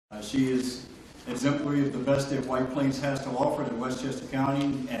She is exemplary of the best that White Plains has to offer, that Westchester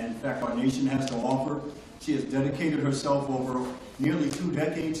County, and in fact our nation has to offer. She has dedicated herself over nearly 2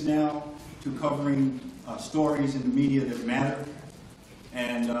 decades now to covering stories in the media that matter.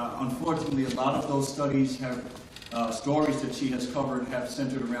 And unfortunately, a lot of those studies have, stories that she has covered have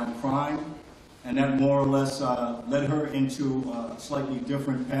centered around crime, and that more or less led her into a slightly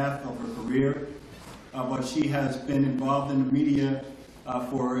different path of her career. But she has been involved in the media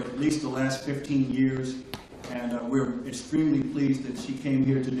for at least the last 15 years, and we're extremely pleased that she came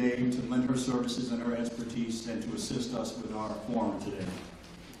here today to lend her services and her expertise and to assist us with our forum today.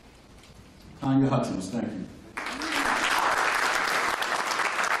 Tanya Hutchins, thank you.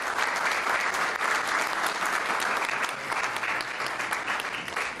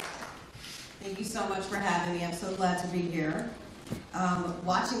 Thank you so much for having me. I'm so glad to be here.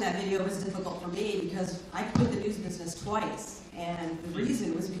 Watching that video was difficult for me because I quit the news business twice, and the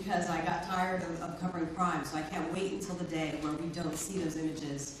reason was because I got tired of covering crime, so I can't wait until the day where we don't see those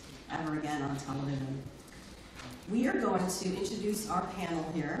images ever again on television. We are going to introduce our panel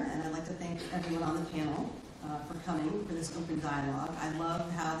here, and I'd like to thank everyone on the panel for coming for this open dialogue. I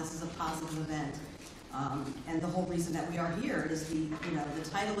love how this is a positive event. And the whole reason that we are here is the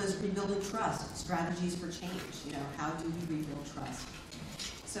title is Rebuilding Trust, Strategies for Change. How do we rebuild trust?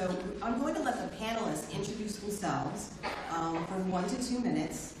 So I'm going to let the panelists introduce themselves for 1 to 2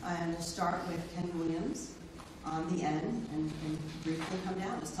 minutes, and we'll start with Ken Williams on the end and briefly come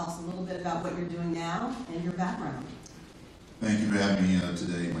down. Just tell us a little bit about what you're doing now and your background. Thank you for having me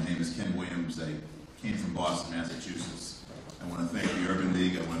today. My name is Ken Williams. I came from Boston, Massachusetts. I want to thank the Urban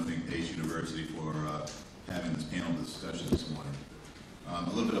League. I want to thank Pace University for having this panel discussion this morning. A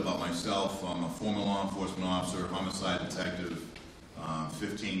little bit about myself. I'm a former law enforcement officer, homicide detective,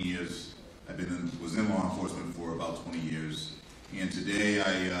 15 years. Was in law enforcement for about 20 years. And today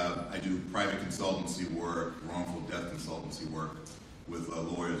I do private consultancy work, wrongful death consultancy work with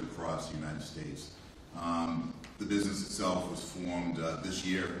lawyers across the United States. The business itself was formed this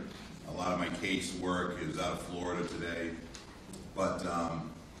year. A lot of my case work is out of Florida today. But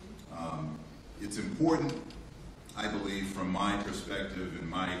it's important, I believe, from my perspective and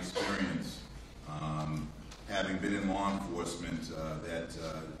my experience, having been in law enforcement, that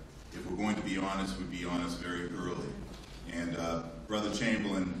if we're going to be honest, we'd be honest very early. And Brother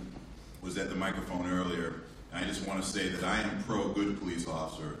Chamberlain was at the microphone earlier, and I just want to say that I am pro-good police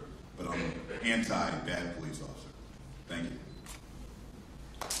officer, but I'm anti-bad police officer. Thank you.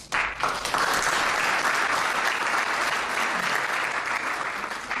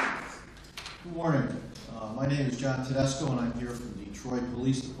 Good morning. My name is John Tedesco, and I'm here from the Detroit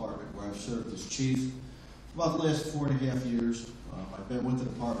Police Department, where I've served as chief for about the last 4.5 years. I've been with the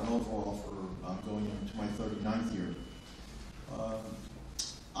department overall for going into my 39th year.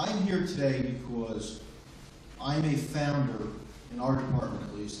 I'm here today because I'm a founder, in our department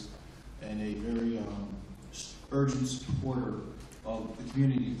at least, and a very urgent supporter of the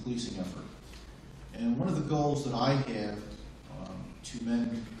community policing effort. And one of the goals that I have to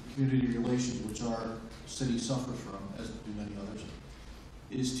mend community relations, which our city suffers from, as do many others,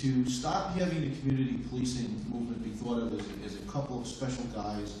 is to stop having the community policing movement be thought of as a couple of special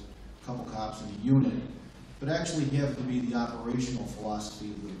guys, a couple cops in a unit, but actually have to be the operational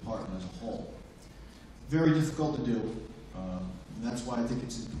philosophy of the department as a whole. Very difficult to do, and that's why I think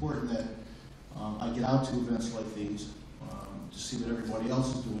it's important that I get out to events like these to see what everybody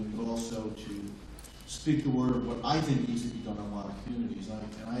else is doing, but also to speak the word of what I think needs to be done in a lot of communities.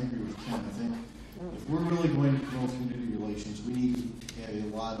 And I agree with Ken. I think if we're really going to promote community relations, we need to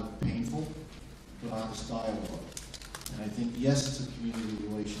have a lot of painful but honest dialogue. And I think the essence of community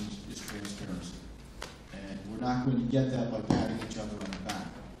relations is transparency. And we're not going to get that by patting each other on the back.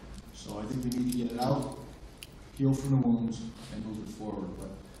 So I think we need to get it out, heal from the wounds, and move it forward. But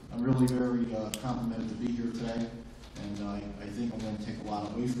I'm really very complimented to be here today. And I think I'm going to take a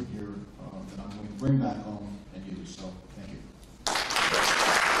lot away from here that I'm going to bring back home and use. So, thank you.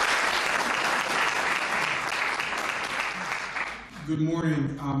 Good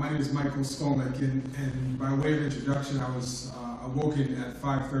morning. My name is Michael Skolnick, and by way of introduction, I was awoken at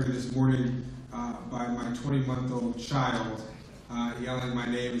 5:30 this morning by my 20-month-old child yelling my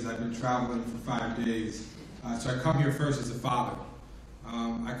name as I've been traveling for 5 days. So I come here first as a father.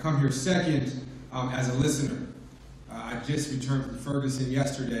 I come here second as a listener. I just returned from Ferguson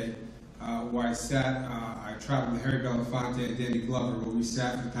yesterday, where I traveled with Herve Gilles and Danny Glover, where we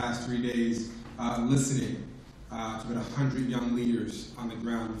sat for the past 3 days listening to about 100 young leaders on the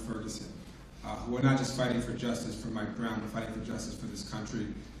ground in Ferguson, who are not just fighting for justice for Mike Brown, but fighting for justice for this country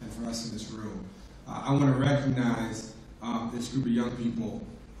and for us in this room. I want to recognize this group of young people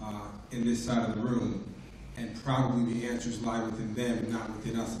in this side of the room, and probably the answers lie within them and not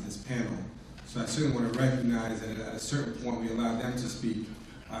within us in this panel. So I certainly want to recognize that at a certain point we allow them to speak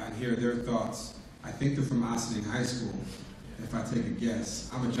and hear their thoughts. I think they're from Ossining High School, if I take a guess.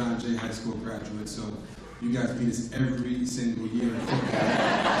 I'm a John Jay High School graduate, so you guys beat us every single year in football.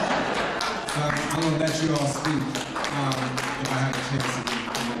 So I'm going to let you all speak if I have a chance to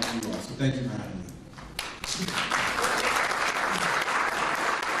get you all. So thank you for having me.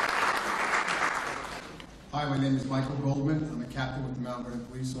 Hi, my name is Michael Goldman. I'm a captain with the Mount Vernon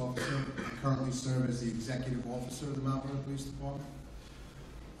Police Officer. I currently serve as the executive officer of the Mount Vernon Police Department.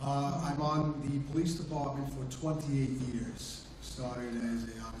 I'm on the police department for 28 years. Started as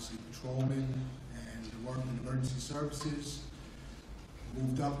obviously patrolman and worked in emergency services.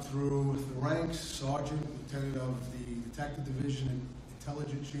 Moved up through the ranks, sergeant, lieutenant of the detective division and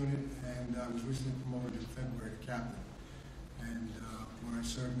intelligence unit, and I was recently promoted in February to captain. And where I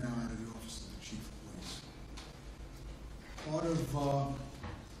serve now out of the office of the chief of police. Part of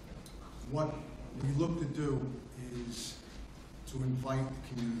what we look to do is to invite the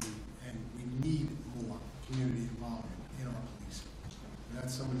community, and we need more community involvement in our police. And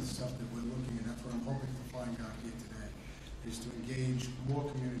that's some of the stuff that we're looking at. That's what I'm hoping to find out here today, is to engage more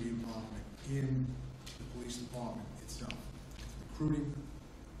community involvement in the police department itself. Recruiting,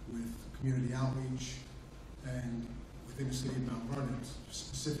 with community outreach, and within the city of Mount Vernon,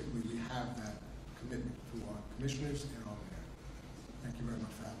 specifically, we have that commitment to our commissioners and our mayor. Thank you very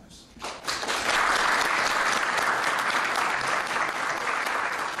much for having us.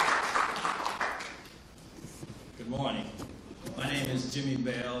 Good morning. My name is Jimmy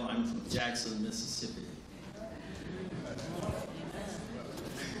Bell. I'm from Jackson, Mississippi.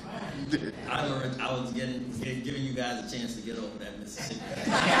 I was giving you guys a chance to get over that Mississippi.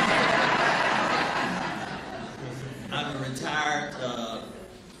 I'm a retired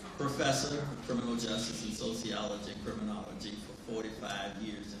professor of criminal justice and sociology and criminology for 45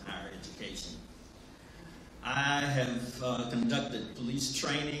 years in higher education. I have conducted police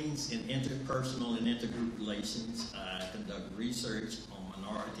trainings in interpersonal and intergroup relations. I conduct research on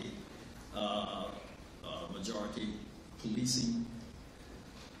majority policing.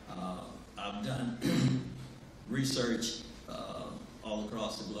 I've done research all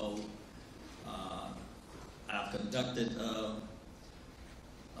across the globe. I've conducted a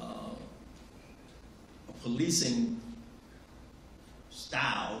policing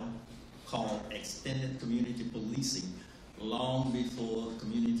style called extended community policing long before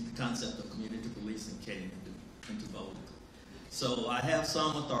the concept of community policing came into vogue. So I have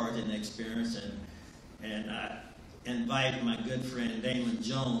some authority and experience, and I invite my good friend Damon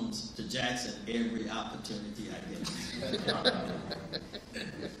Jones to Jackson every opportunity I get.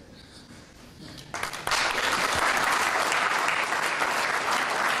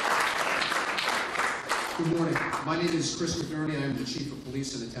 Good morning. My name is Chris McNerney. I am the Chief of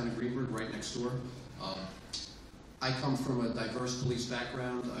Police in the town of Greenburgh, right next door. I come from a diverse police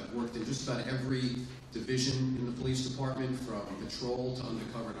background. I've worked in just about every division in the police department, from patrol to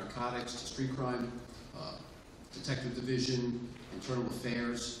undercover narcotics to street crime, detective division, internal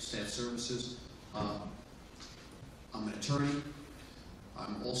affairs, staff services. I'm an attorney.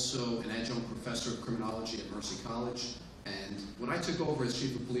 I'm also an adjunct professor of criminology at Mercy College. And when I took over as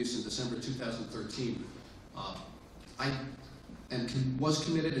Chief of Police in December 2013, I was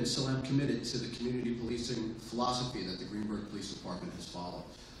committed and still am committed to the community policing philosophy that the Greenburgh Police Department has followed.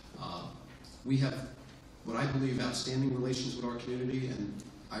 We have what I believe outstanding relations with our community, and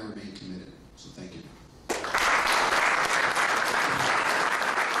I remain committed. So thank you.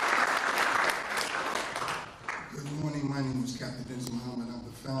 Good morning. My name is Captain Benson Muhammad. I'm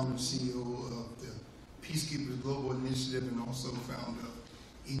the founder and CEO of the Peacekeepers Global Initiative and also founder of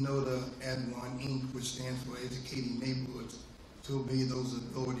ENODA Ad1 Inc., which stands for Educating Neighborhoods to Obey Those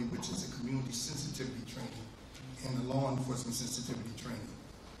Authority, which is a community sensitivity training and a law enforcement sensitivity training.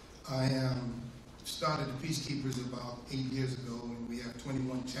 I started the Peacekeepers about 8 years ago, and we have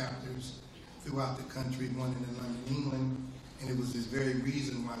 21 chapters throughout the country, one in London, England. And it was this very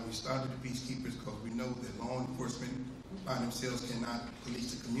reason why we started the Peacekeepers, because we know that law enforcement by themselves cannot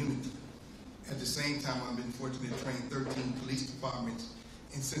police the community. At the same time, I've been fortunate to train 13 police departments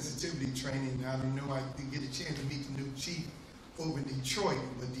in sensitivity training. Now, I don't know, I did get a chance to meet the new chief over in Detroit,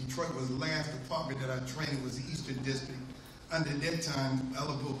 but Detroit was the last department that I trained, was the Eastern District. Under that time,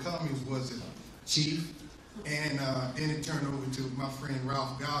 Elabo Cummings was the chief, and then it turned over to my friend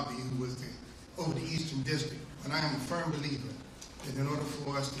Ralph Garvey, who was over the Eastern District. And I am a firm believer that in order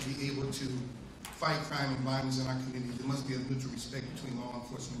for us to be able to fight crime and violence in our community, there must be a mutual respect between law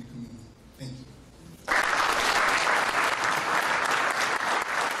enforcement and the community. Thank you.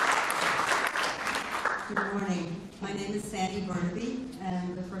 Good morning. My name is Sandy Burnaby,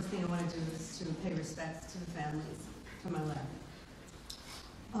 and the first thing I want to do is to pay respects to the families to my left.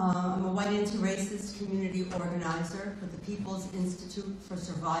 I'm a white anti-racist community organizer with the People's Institute for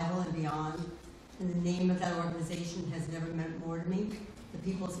Survival and Beyond, and the name of that organization has never meant more to me, the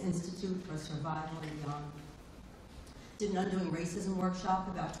People's Institute for Survival and Beyond. Did an Undoing Racism workshop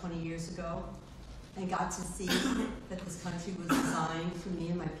about 20 years ago, and got to see that this country was designed for me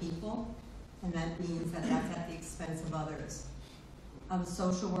and my people, and that means that that's at the expense of others. I'm a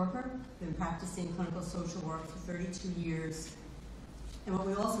social worker, been practicing clinical social work for 32 years. And what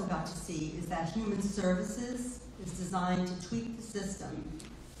we also got to see is that human services is designed to tweak the system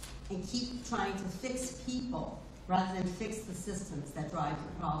and keep trying to fix people rather than fix the systems that drive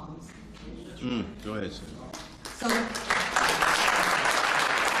the problems. Go ahead, sir. So I'm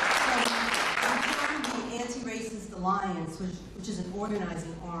part of the Anti-Racist Alliance, which is an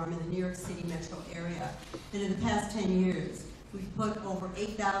organizing arm in the New York City metro area. And in the past 10 years, we've put over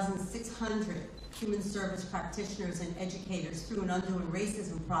 8,600 human service practitioners and educators through an Undoing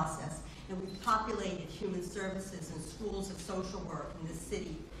Racism process, and we've populated human services and schools of social work in this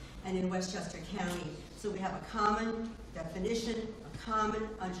city and in Westchester County. So we have a common definition, a common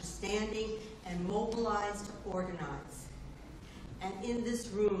understanding, and mobilize to organize. And in this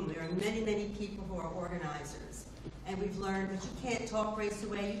room, there are many, many people who are organizers, and we've learned that you can't talk race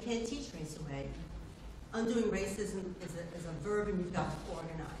away, you can't teach race away. Undoing racism is a verb, and you've got to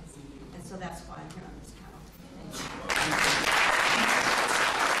organize. And so that's why I'm here on this panel.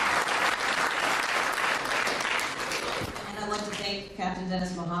 And I'd like to thank Captain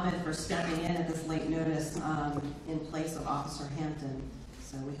Dennis Mohammed for stepping in at this late notice in place of Officer Hampton.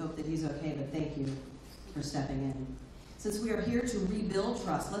 So we hope that he's okay, but thank you for stepping in. Since we are here to rebuild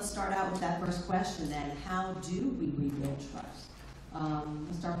trust, let's start out with that first question then. How do we rebuild trust?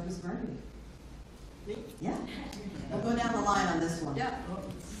 Let's start with Ms. Burnaby. Yeah. We'll go down the line on this one. Yeah.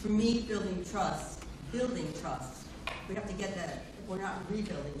 For me, building trust. We have to get that. We're not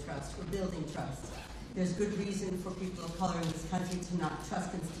rebuilding trust, we're building trust. There's good reason for people of color in this country to not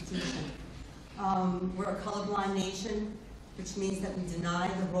trust institutions. We're a colorblind nation, which means that we deny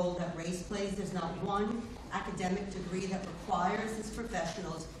the role that race plays. There's not one academic degree that requires its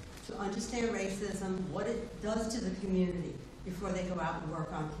professionals to understand racism, what it does to the community, before they go out and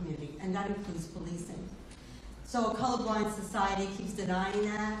work on community, and that includes policing. So a colorblind society keeps denying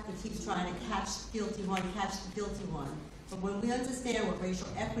that. It keeps trying to catch the guilty one, But when we understand what racial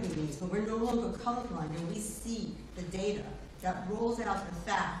equity means, when we're no longer colorblind and we see the data that rolls out the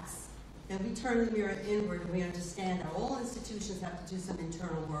facts, then we turn the mirror inward and we understand that all institutions have to do some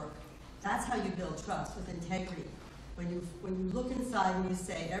internal work. That's how you build trust, with integrity. When you look inside and you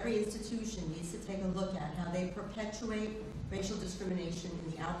say every institution needs to take a look at how they perpetuate racial discrimination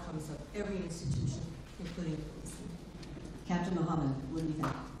in the outcomes of every institution, including policing. Captain Mohammed, what do you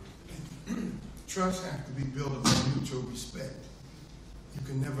think? Trust has to be built upon mutual respect. You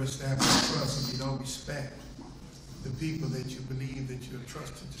can never establish trust if you don't respect the people that you believe that you're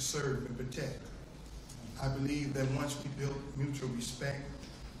trusted to serve and protect. I believe that once we build mutual respect,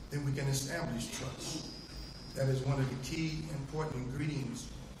 then we can establish trust. That is one of the key important ingredients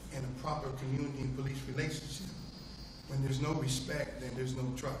in a proper community and police relationship. When there's no respect, then there's no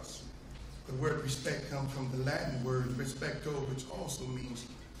trust. The word respect comes from the Latin word respecto, which also means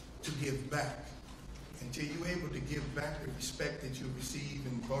to give back. Until you're able to give back the respect that you receive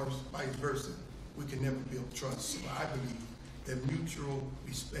and vice versa, we can never build trust. So I believe that mutual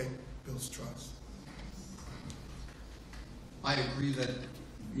respect builds trust. I agree that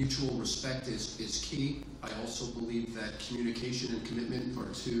mutual respect is key. I also believe that communication and commitment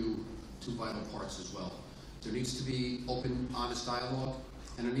are two vital parts as well. There needs to be open, honest dialogue,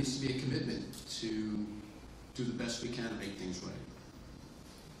 and there needs to be a commitment to do the best we can to make things right.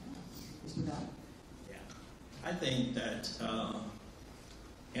 Yeah, I think that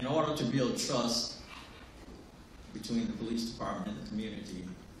in order to build trust between the police department and the community,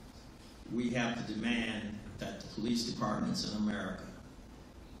 we have to demand that the police departments in America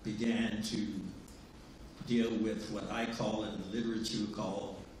began to deal with what I call in the literature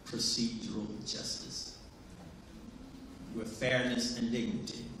called procedural justice, with fairness and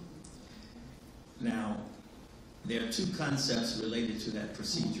dignity. Now, there are two concepts related to that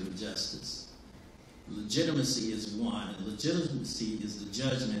procedural justice. Legitimacy is one, and legitimacy is the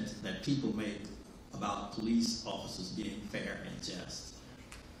judgment that people make about police officers being fair and just.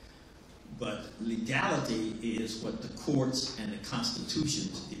 But legality is what the courts and the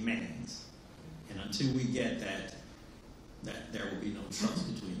Constitution demands. And until we get that there will be no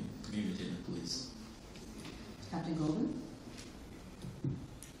trust between community and the police. Captain Goldman?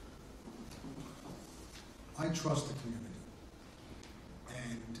 I trust the community.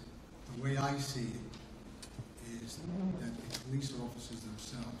 And the way I see it is that the police officers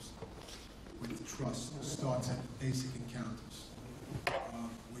themselves, with trust, starts at the basic encounters.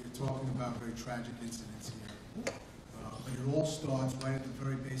 We're talking about very tragic incidents here. But it all starts right at the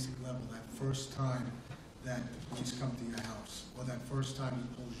very basic level, that first time that the police come to your house, or that first time he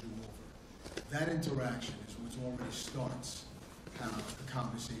pulls you over. That interaction is what already starts how the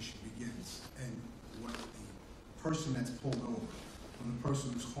conversation begins, and what the person that's pulled over, or the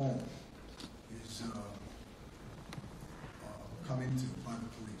person who's home, is come into by the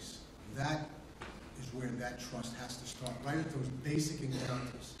police. That is where that trust has to start, right at those basic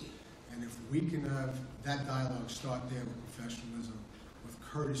encounters. And if we can have that dialogue start there with professionalism, with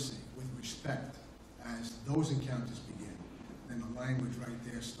courtesy, with respect, as those encounters begin, then the language right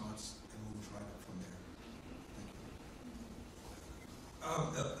there starts and moves right up from there. Thank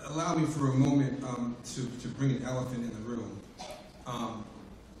you. Allow me for a moment to bring an elephant in the room.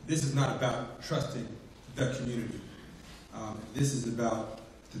 This is not about trusting the community. This is about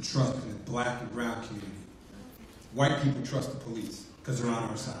the trust in the black and brown community. White people trust the police because they're on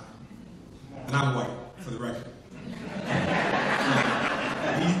our side. And I'm white, for the record.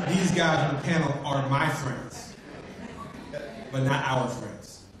 These guys on the panel are my friends, but not our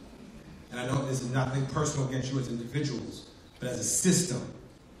friends. And I know this is nothing personal against you as individuals, but as a system.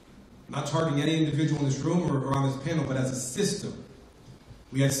 I'm not targeting any individual in this room or on this panel, but as a system.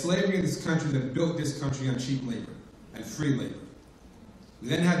 We had slavery in this country that built this country on cheap labor and free labor. We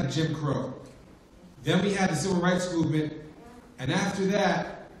then had the Jim Crow. Then we had the Civil Rights Movement, and after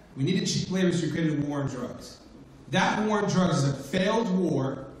that, we needed cheap labor, so we created a war on drugs. That war on drugs is a failed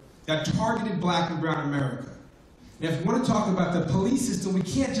war that targeted black and brown America. And if we want to talk about the police system, we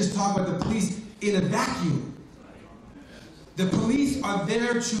can't just talk about the police in a vacuum. The police are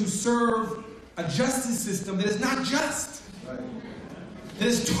there to serve a justice system that is not just. That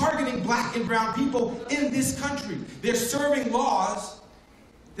is targeting black and brown people in this country. They're serving laws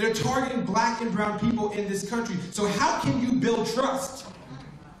that are targeting black and brown people in this country. So how can you build trust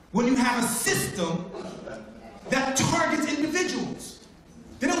when you have a system that targets individuals?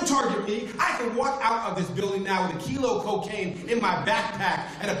 They don't target me. I can walk out of this building now with a kilo of cocaine in my backpack,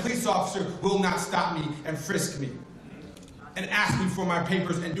 and a police officer will not stop me and frisk me and ask me for my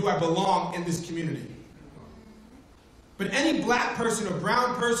papers and do I belong in this community. But any black person or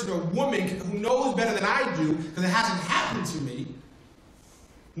brown person or woman who knows better than I do, because it hasn't happened to me,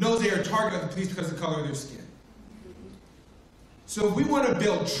 knows they are a target of the police because of the color of their skin. So if we want to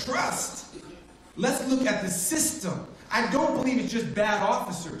build trust, let's look at the system. I don't believe it's just bad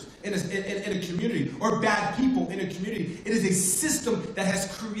officers in a community or bad people in a community. It is a system that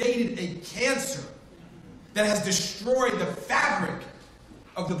has created a cancer that has destroyed the fabric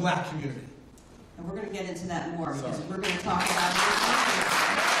of the black community. And we're going to get into that more because we're going to talk about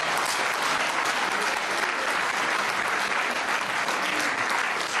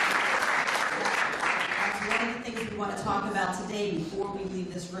we want to talk about today before we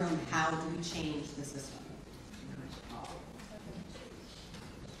leave this room. How do we change the system?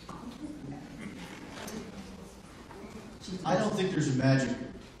 I don't think there's a magic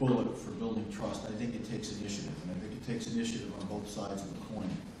bullet for building trust. I think it takes initiative, and I think it takes initiative on both sides of the coin.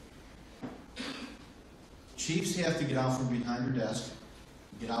 Chiefs have to get out from behind their desk,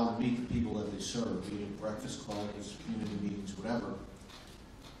 get out and meet the people that they serve, be it breakfast clubs, community meetings, whatever.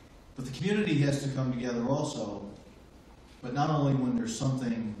 But the community has to come together also, but not only when there's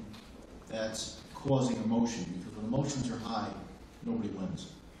something that's causing emotion, because when emotions are high, nobody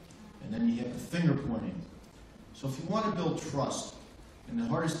wins. And then you have the finger pointing. So if you want to build trust, and the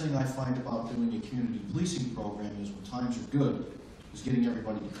hardest thing I find about doing a community policing program is when times are good, is getting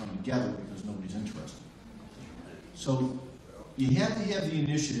everybody to come together because nobody's interested. So you have to have the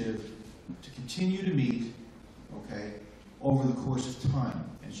initiative to continue to meet, okay, over the course of time.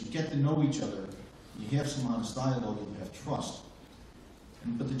 As you get to know each other, you have some honest dialogue, you'll have trust.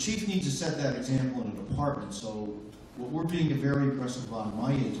 But the chief needs to set that example in a department, so what we're being very aggressive on in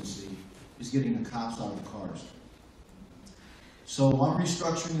my agency is getting the cops out of the cars. So I'm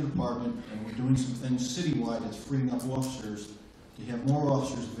restructuring the department, and we're doing some things citywide that's freeing up officers to have more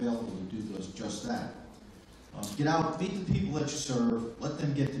officers available to do just that. Get out, meet the people that you serve, let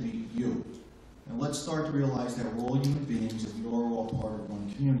them get to meet you. And let's start to realize that we're all human beings and we're all part of one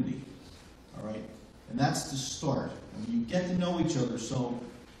community. All right? And that's the start. I mean, you get to know each other, so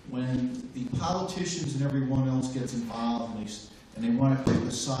when the politicians and everyone else gets involved and they want to pick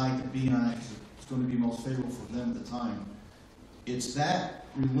a side to be on because it's going to be most favorable for them at the time, it's that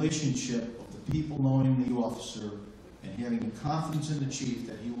relationship of the people knowing the officer and having the confidence in the chief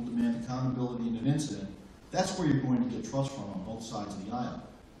that he will demand accountability in an incident That's where you're going to get trust from on both sides of the aisle.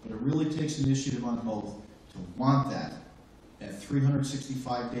 But it really takes initiative on both to want that at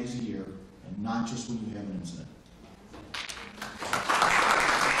 365 days a year and not just when you have an incident.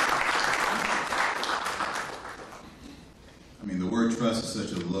 I mean, the word trust is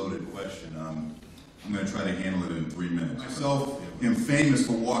such a loaded question. I'm going to try to handle it in 3 minutes. Myself am famous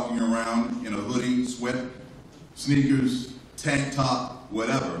for walking around in a hoodie, sweat, sneakers, tank top,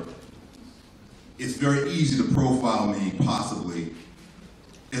 whatever. It's very easy to profile me, possibly,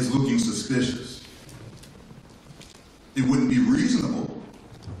 as looking suspicious. It wouldn't be reasonable,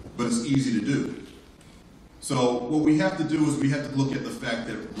 but it's easy to do. So what we have to do is we have to look at the fact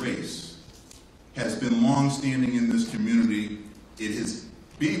that race has been long-standing in this community. It is,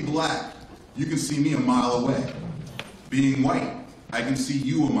 being black, you can see me a mile away. Being white, I can see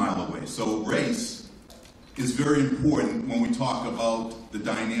you a mile away. So race is very important when we talk about the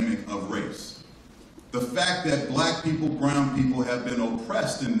dynamic of race. The fact that black people, brown people have been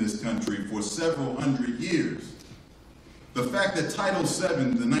oppressed in this country for several hundred years. The fact that Title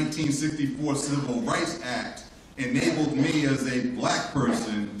VII, the 1964 Civil Rights Act, enabled me as a black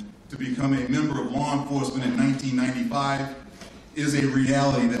person to become a member of law enforcement in 1995 is a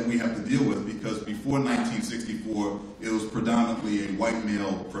reality that we have to deal with, because before 1964, it was predominantly a white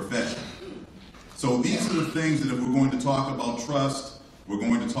male profession. So these are the things that if we're going to talk about trust, we're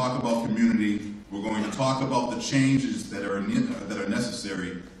going to talk about community, we're going to talk about the changes that are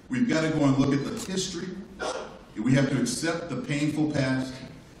necessary, we've got to go and look at the history. We have to accept the painful past,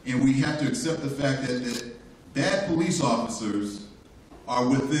 and we have to accept the fact that bad police officers are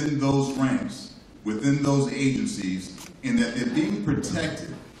within those ranks, within those agencies, and that they're being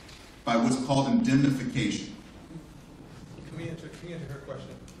protected by what's called indemnification. Can we answer her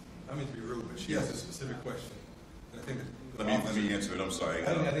question? I mean to be rude, but she has a specific question. And I think that Let me answer it. I'm sorry.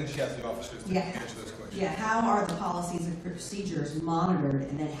 I think she has the officers to answer those questions. Yeah, how are the policies and procedures monitored,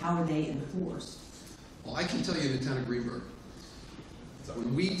 and then how are they enforced? Well, I can tell you in the town of Greenberg,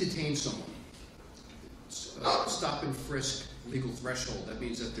 when we detain someone, stop and frisk legal threshold, that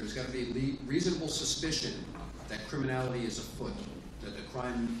means that there's got to be reasonable suspicion that criminality is afoot, that the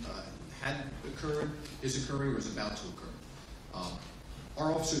crime had occurred, is occurring, or is about to occur.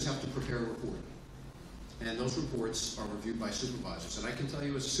 Our officers have to prepare a report, and those reports are reviewed by supervisors. And I can tell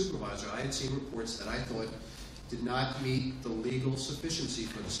you as a supervisor, I had seen reports that I thought did not meet the legal sufficiency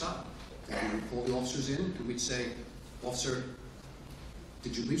for the stop. And we would call the officers in, and we'd say, "Officer,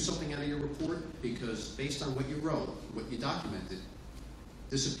 did you leave something out of your report? Because based on what you wrote, what you documented,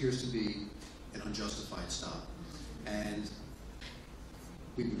 this appears to be an unjustified stop." And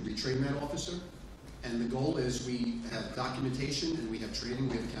we would retrain that officer, and the goal is we have documentation, and we have training,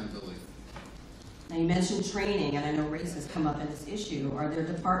 we have accountability. Now, you mentioned training, and I know race has come up in this issue. Are there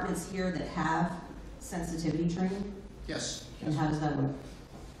departments here that have sensitivity training? Yes. And how does that work?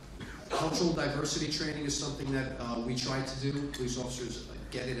 Cultural diversity training is something that we try to do. Police officers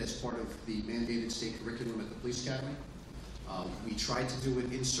get it as part of the mandated state curriculum at the police academy. We try to do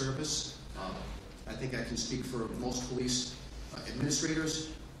it in service. I think I can speak for most police administrators.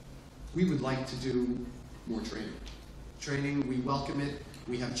 We would like to do more training. Training, we welcome it.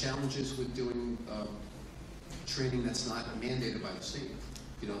 We have challenges with doing training that's not mandated by the state.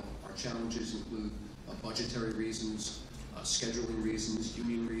 You know, our challenges include budgetary reasons, scheduling reasons,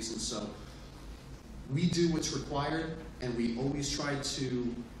 union reasons. So we do what's required, and we always try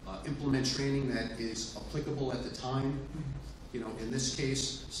to implement training that is applicable at the time. You know, in this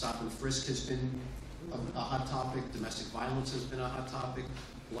case, stop and frisk has been a hot topic. Domestic violence has been a hot topic.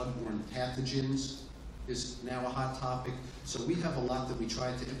 Bloodborne pathogens is now a hot topic. So we have a lot that we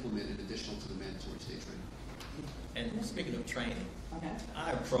try to implement in addition to the mandatory state training. And speaking of training, Okay.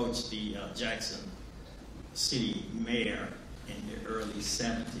 I approached the Jackson city mayor in the early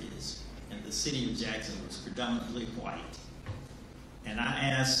 70s, and the city of Jackson was predominantly white. And I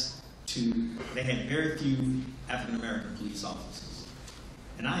asked they had very few African-American police officers.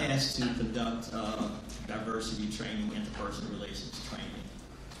 And I asked to conduct diversity training, interpersonal relations training.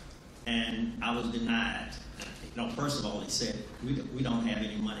 And I was denied. You know, first of all, they said, we don't have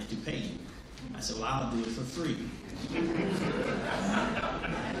any money to pay you. I said, well, I'll do it for free.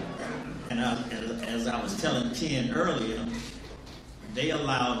 And as I was telling Ken earlier, they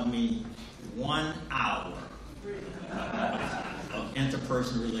allowed me 1 hour of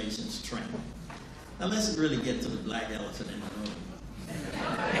interpersonal relations training. Now let's really get to the black elephant in the room.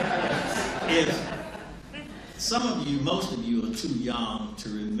 If some of you, most of you are too young to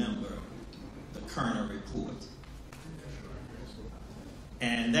remember the Kerner report.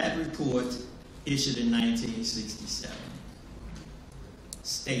 And that report, issued in 1967,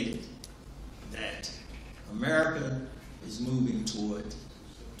 stated that America is moving toward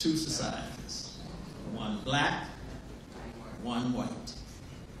two societies, one black, one white,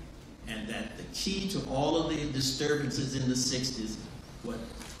 and that the key to all of the disturbances in the 60s, what,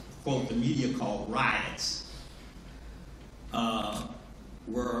 quote, the media call riots,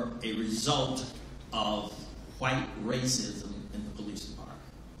 were a result of white racism in the police department.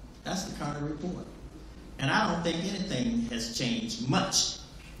 That's the Garner report. And I don't think anything has changed much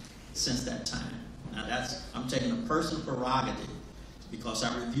since that time. Now I'm taking a personal prerogative because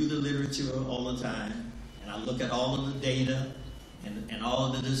I review the literature all the time, and I look at all of the data and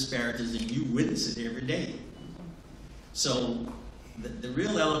all of the disparities, and you witness it every day. So the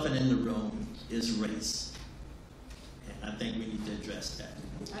real elephant in the room is race. And I think we need to address that.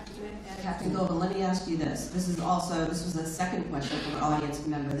 Captain Goldman, let me ask you this. This was a second question from an audience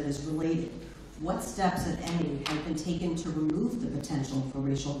member that is related. What steps, if any, have been taken to remove the potential for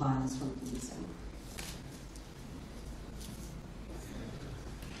racial violence from policing?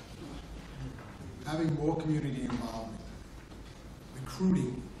 Having more community involvement,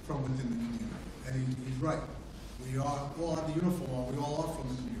 recruiting from within the community. And he's right. We all have the uniform on. We all are from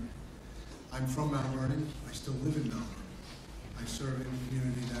the community. I'm from Mount Vernon. I still live in Mount Vernon. I serve in the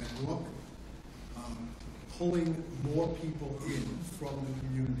community that I grew up in. Pulling more people in from the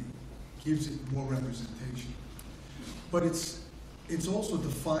community gives it more representation. But it's also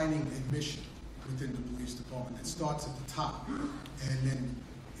defining a mission within the police department that starts at the top and then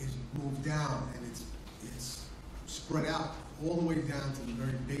is moved down, and it's spread out all the way down to the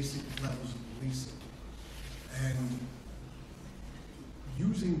very basic levels of policing. And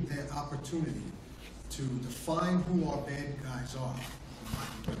using that opportunity to define who our bad guys are, for lack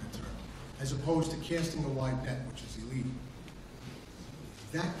of a better term, as opposed to casting a wide net, which is illegal.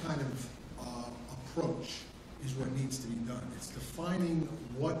 That kind of approach is what needs to be done. It's defining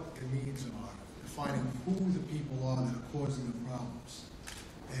what the needs are, defining who the people are that are causing the problems,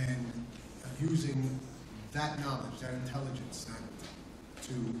 and using that knowledge, that intelligence,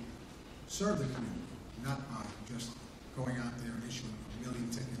 to serve the community, not by just going out there and issuing a million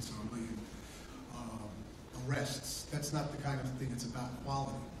tickets or a million arrests. That's not the kind of thing. It's about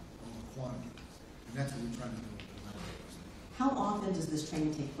quality over quantity, and that's what we're trying to do. How often does this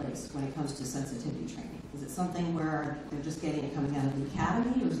training take place when it comes to sensitivity training? Is it something where they're just getting it coming out of the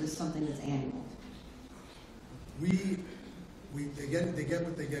academy, or is this something that's annual? They get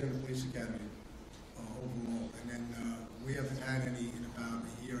what they get in the police academy overall, and then we haven't had any in about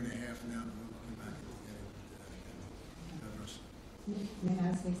a year and a half now. May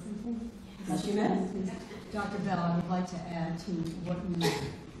I say something? Yes, you may. Dr. Bell, I would like to add to what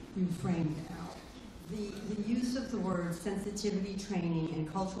you framed out. The use of the word sensitivity training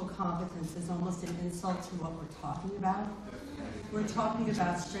and cultural competence is almost an insult to what we're talking about. We're talking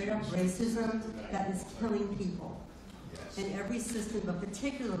about straight up racism that is killing people in every system, but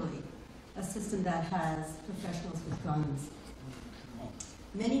particularly a system that has professionals with guns.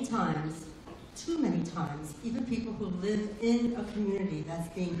 Many times, too many times, even people who live in a community that's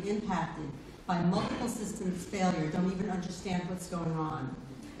being impacted by multiple systems failure don't even understand what's going on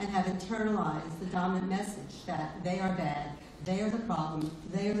and have internalized the dominant message that they are bad, they are the problem,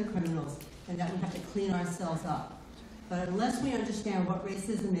 they are the criminals, and that we have to clean ourselves up. But unless we understand what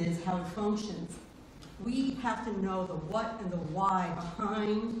racism is, how it functions, we have to know the what and the why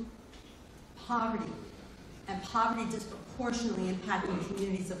behind poverty, and poverty disproportionately impacting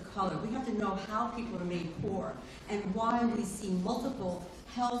communities of color. We have to know how people are made poor and why we see multiple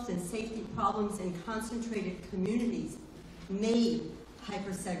health and safety problems in concentrated communities made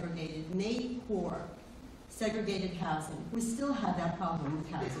hyper-segregated, made poor, segregated housing. We still have that problem with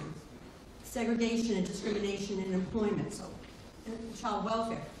housing. Segregation and discrimination in employment, so child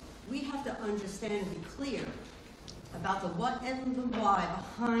welfare. We have to understand and be clear about the what and the why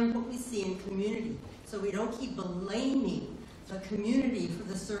behind what we see in community, so we don't keep blaming the community for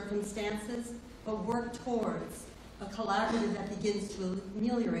the circumstances, but work towards a collaborative that begins to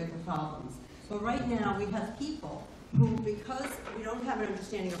ameliorate the problems. But right now we have people who, because we don't have an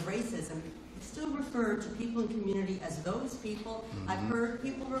understanding of racism, still refer to people in community as those people. I've heard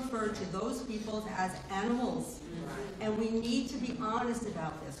people refer to those people as animals. And we need to be honest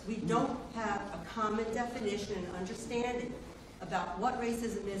about this. We don't have a common definition and understanding about what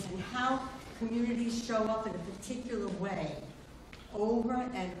racism is and how communities show up in a particular way over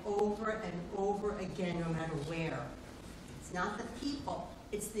and over and over again, no matter where. It's not the people,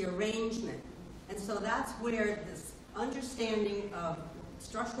 it's the arrangement. And so that's where this understanding of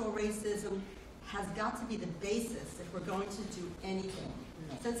structural racism has got to be the basis if we're going to do anything.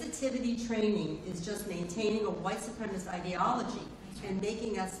 Sensitivity training is just maintaining a white supremacist ideology and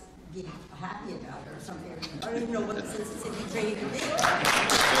making us be happy about it or something. I don't even know what the sensitivity training would be.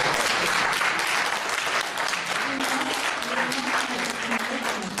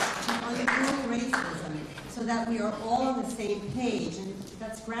 Undo racism so that we are all on the same page, and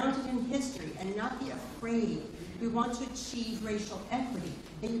that's grounded in history, and not be afraid. We want to achieve racial equity,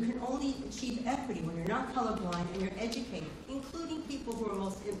 and you can only achieve equity when you're not colorblind and you're educated, including people who are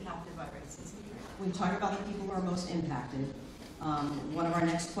most impacted by racism. We talk about the people who are most impacted. One of our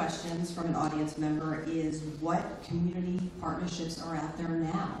next questions from an audience member is, what community partnerships are out there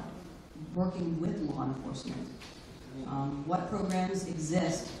now working with law enforcement? What programs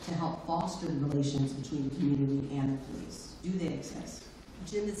exist to help foster the relations between the community and the police? Do they exist?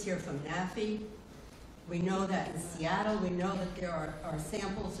 Jim is here from NAFI. We know that in Seattle, we know that there are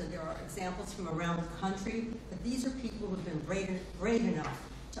samples, or there are examples from around the country, but these are people who have been brave enough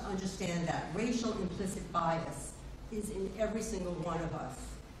to understand that racial implicit bias is in every single one of us,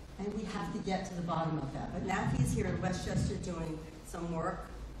 and we have to get to the bottom of that. But NAFI is here in Westchester doing some work,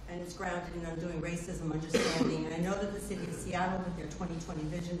 and it's grounded in undoing racism understanding. And I know that the city of Seattle, with their 2020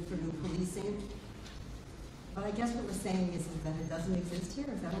 vision for new policing, but I guess what we're saying is that it doesn't exist here.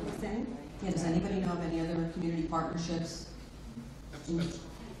 Is that what we're saying? Yeah, does anybody know of any other community partnerships?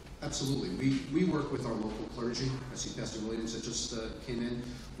 Absolutely. We work with our local clergy. I see Pastor Williams that just came in.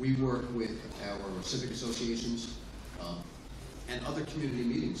 We work with our civic associations and other community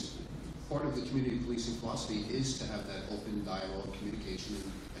meetings. Part of the community policing philosophy is to have that open dialogue, communication,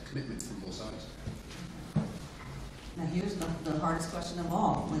 and a commitment from both sides. Now here's the hardest question of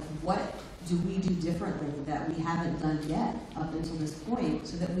all. Like, what do we do differently that we haven't done yet up until this point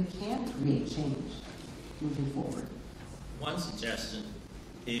so that we can create change moving forward? One suggestion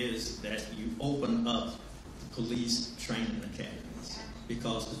is that you open up police training academies,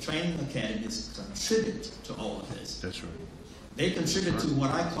 because the training academies contribute to all of this. That's right. They contribute to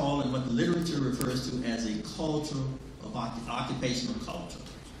what I call, and what the literature refers to as, a culture of occupational culture.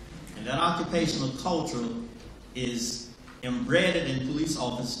 And that occupational culture is embedded in police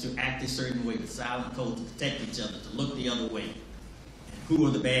officers to act a certain way, the silent code, to protect each other, to look the other way. And who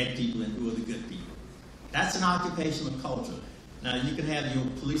are the bad people and who are the good people? That's an occupational culture. Now, you can have your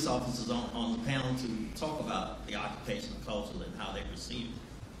police officers on the panel to talk about the occupational culture and how they perceive it.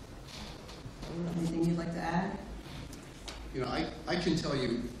 Anything you'd like to add? You know, I can tell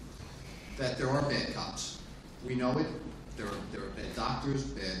you that there are bad cops. We know it. There are bad doctors,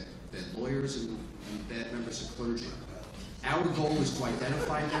 bad lawyers, and bad members of clergy. Our goal is to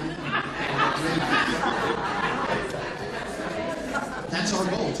identify them. That's our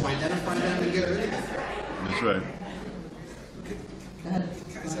goal, to identify them and get rid of them. That's right. Go ahead.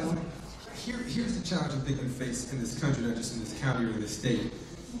 Guys, here's the challenge I think we face in this country, not just in this county or in this state.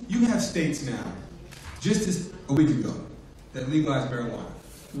 You have states now, just a week ago, that legalized marijuana.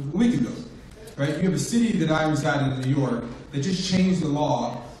 A week ago, right? You have a city that I reside in New York that just changed the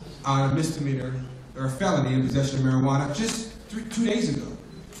law on a misdemeanor or a felony in possession of marijuana just 2 days ago.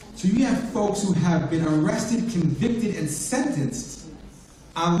 So you have folks who have been arrested, convicted, and sentenced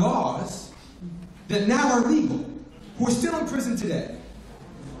on laws that now are legal, who are still in prison today.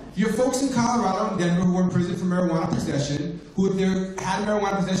 You have folks in Colorado and Denver who are in prison for marijuana possession, who if they had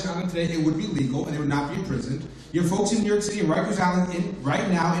marijuana possession on them today, it would be legal and they would not be imprisoned. You have folks in New York City and Rikers Island, right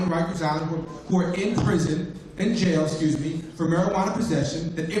now in Rikers Island, who are in prison, in jail, for marijuana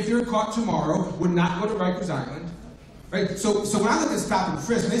possession, that if they're caught tomorrow, would not go to Rikers Island. Right? So when I look at stop and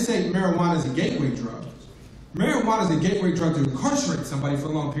frisk, they say marijuana is a gateway drug. Marijuana is a gateway drug to incarcerate somebody for a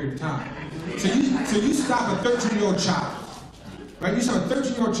long period of time. So you stop a 13-year-old child. Right? You stop a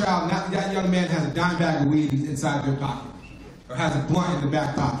 13-year-old child, and that young man has a dime bag of weed inside their pocket, or has a blunt in the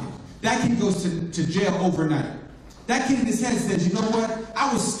back pocket. That kid goes to jail overnight. That kid in his head says, you know what?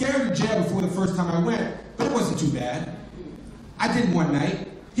 I was scared of jail before the first time I went, but it wasn't too bad. I did one night.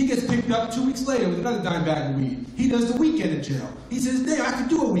 He gets picked up 2 weeks later with another dime bag of weed. He does the weekend in jail. He says, damn, I could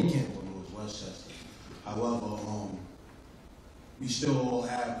do a weekend. Westchester. However, we still all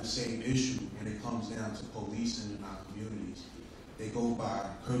have the same issue when it comes down to policing in our communities. They go by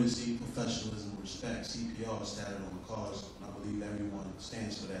courtesy, professionalism, respect. CPR is stated on the cars. I believe everyone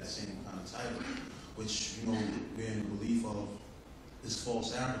stands for that same kind of title, which, we're in belief of is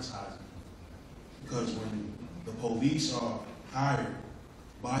false advertising. Because when the police are hired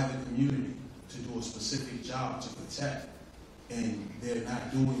by the community to do a specific job to protect, and they're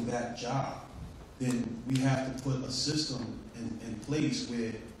not doing that job, then we have to put a system in place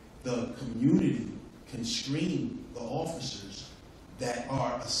where the community can screen the officers that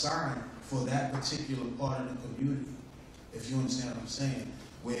are assigned for that particular part of the community, if you understand what I'm saying.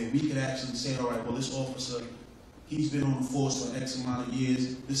 Where we could actually say, all right, well, this officer, he's been on the force for X amount of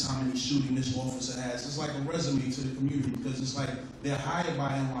years, this is how many shootings this officer has. It's like a resume to the community, because it's like they're hired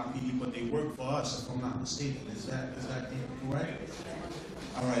by NYPD, but they work for us, if I'm not mistaken. Is that correct?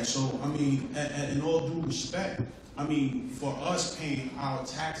 All right, so, I mean, in all due respect, I mean, for us paying our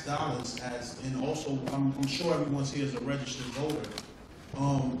tax dollars and also, I'm sure everyone's here is a registered voter,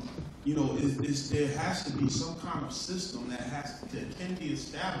 you know, there has to be some kind of system that can be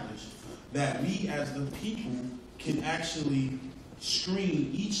established that we as the people can actually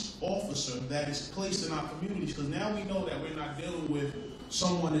screen each officer that is placed in our communities, because now we know that we're not dealing with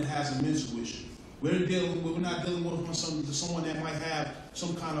someone that has a mental issue. We're not dealing with someone that might have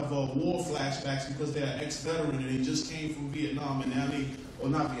some kind of war flashbacks because they're an ex-veteran and they just came from Vietnam and now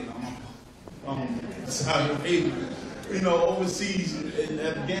not Vietnam, Saudi Arabia, you know, overseas in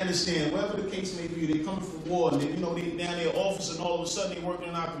Afghanistan, whatever the case may be, they coming from war and they, you know, now they're officers and all of a sudden they're working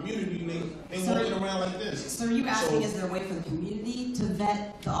in our community and they walking around like this. So are you asking, is there a way for the community to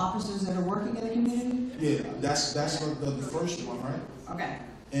vet the officers that are working in the community? Yeah, that's the first one, right? Okay.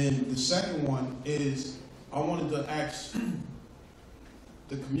 And the second one is, I wanted to ask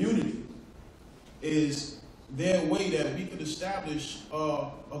the community, is there a way that we could establish a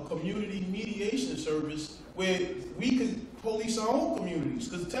community mediation service where we could police our own communities?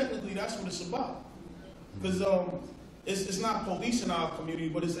 Because technically that's what it's about. Because it's not policing our community,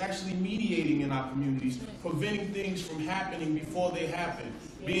 but it's actually mediating in our communities, preventing things from happening before they happen,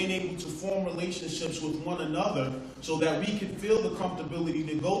 being able to form relationships with one another so that we can feel the comfortability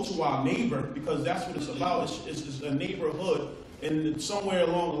to go to our neighbor, because that's what it's about. It's a neighborhood, and somewhere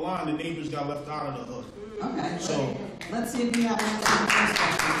along the line, the neighbors got left out of the hood. Okay. So let's see if we have an answer to the first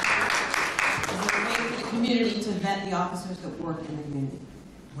question. Is there a way for the community to vet the officers that work in the community?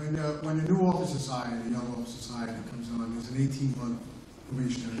 When a new officer signed, a young officer signed, comes on, there's an 18-month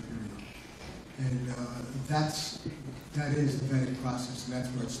probationary period. And that is the vetting process, and that's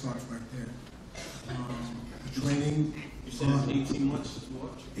where it starts right there. The training. You said it's 18 months is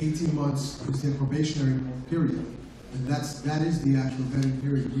what? 18 months is the probationary period. And that is the actual vetting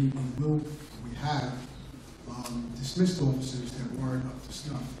period. We have dismissed officers that weren't up to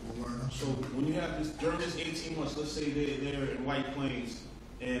snuff or weren't up to. So when you have this, during this 18 months, let's say they're in White Plains,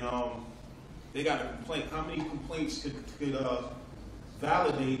 and they got a complaint. How many complaints could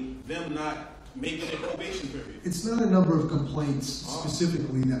validate them not making a probation period? It's not a number of complaints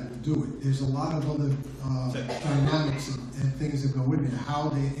specifically that will do it. There's a lot of other dynamics and things that go in there. How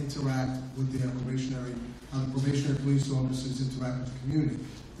they interact with their how the probationary police officers interact with the community.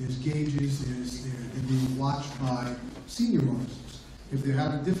 There's gauges. They're being watched by senior officers. If they're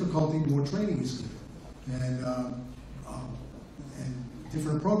having difficulty, more training is given, and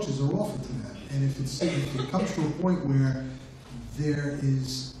different approaches are offered to them. And if it comes to a point where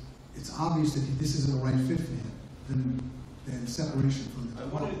it's obvious that this isn't the right fit for him, then separation from the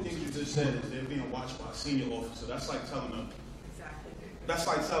One of the things you just said is they're being watched by a senior officer. That's like telling them. That's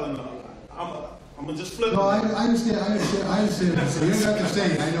like telling them, I'm gonna just flip. No, I understand. So you don't have to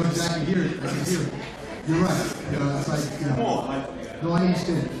say it. I know exactly. I can hear it. You're right. It's like, Come on, no, I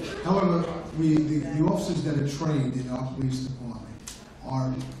understand. However, the officers that are trained in our police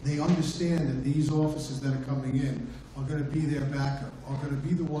department they understand that these officers that are coming in are going to be their backup, are going to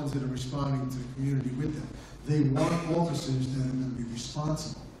be the ones that are responding to the community with them. They want officers that are going to be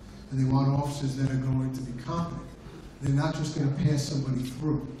responsible, and they want officers that are going to be competent. They're not just going to pass somebody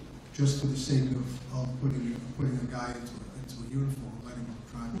through just for the sake of putting a guy into a uniform, letting him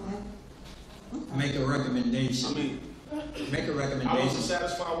drive by. Make a recommendation. Make a recommendation. I wasn't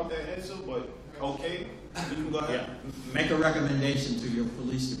satisfied with that answer, but okay, you can go ahead. Yeah. Make a recommendation to your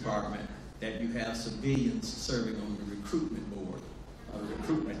police department that you have civilians serving on the recruitment board, or the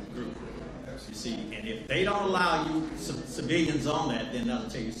recruitment group. You see, and if they don't allow you civilians on that, then that'll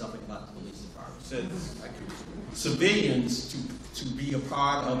tell you something about the police department. So, civilians to be a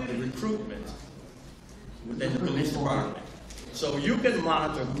part of the recruitment within the police department. So you can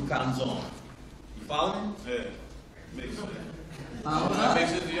monitor who comes on. You follow me? Yeah. Makes sense. That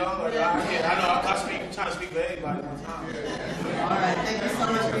makes sense to y'all? Like, I know I'm trying to speak for everybody at one time. All right, thank you so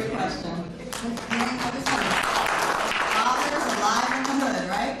much for your question. Fathers alive in the hood,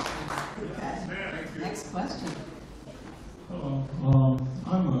 right? Okay. Next question. Hello.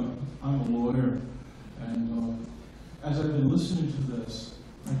 I'm a lawyer, and as I've been listening to this,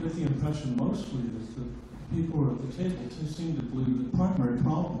 I get the impression mostly that the people at the table seem to believe the primary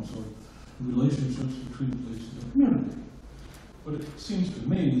problems are relationships between police and the community. But it seems to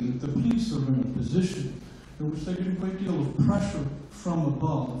me that the police are in a position in which they get a great deal of pressure from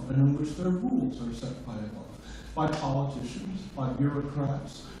above, and in which their rules are set by above, by politicians, by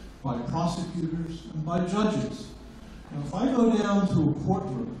bureaucrats, by prosecutors, and by judges. Now, if I go down to a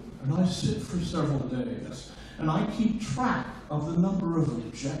courtroom and I sit for several days and I keep track of the number of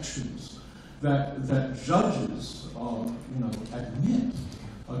objections that judges admit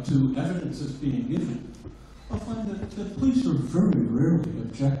to evidence that's being given, I find that the police are very rarely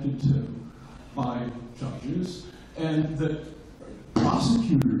objected to by judges, and that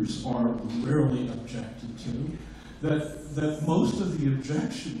prosecutors are rarely objected to, that most of the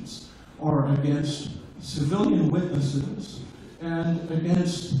objections are against civilian witnesses and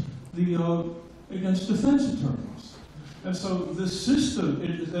against defense attorneys. And so the system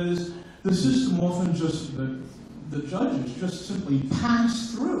often just, the judges just simply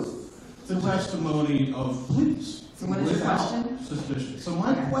pass through the testimony of police without suspicion. So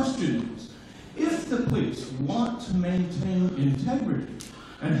my question is, if the police want to maintain integrity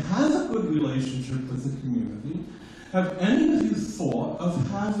and have a good relationship with the community, have any of you thought of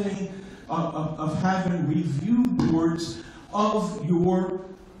having review boards of your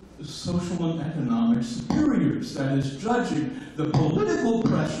social and economic superiors, that is, judging the political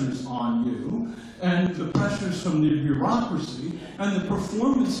pressures on you and the pressures from the bureaucracy and the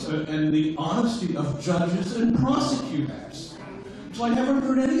performance and the honesty of judges and prosecutors? So I haven't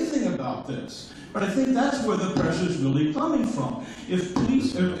heard anything about this, but I think that's where the pressure is really coming from. If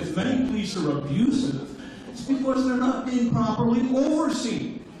many police are abusive, it's because they're not being properly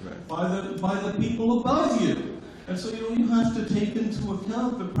overseen by the people above you. And so you have to take into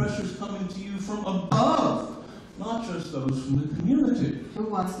account the pressures coming to you from above, not just those from the community. Who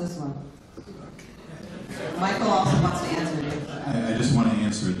wants this one? Michael also wants to answer it. I just want to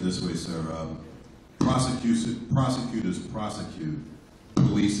answer it this way, sir. Prosecutors prosecute,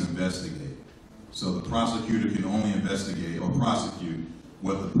 police investigate. So the prosecutor can only investigate or prosecute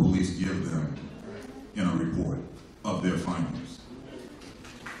what the police give them in a report of their findings.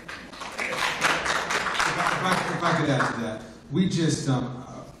 If I could add to that, we just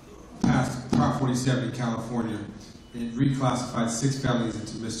passed Prop 47 in California. It reclassified 6 felonies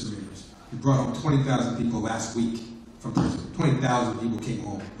into misdemeanors. We brought home 20,000 people last week from prison. 20,000 people came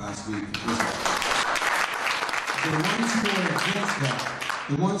home last week from prison.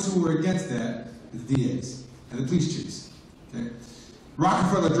 The ones who were against that, the DAs and the police chiefs. Okay?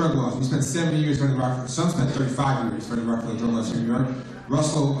 Rockefeller drug laws. We spent 70 years fighting Rockefeller. Some spent 35 years fighting Rockefeller drug laws here in New York.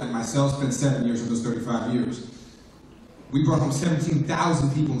 Russell and myself spent 7 years of those 35 years. We brought home 17,000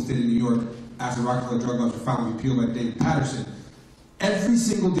 people in the state of New York after Rockefeller drug laws were finally repealed by David Patterson. Every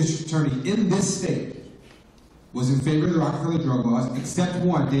single district attorney in this state was in favor of the Rockefeller drug laws, except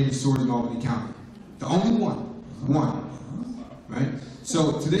one, David Swords in Albany County. The only one. Right?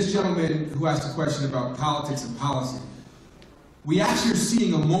 So to this gentleman who asked a question about politics and policy, we actually are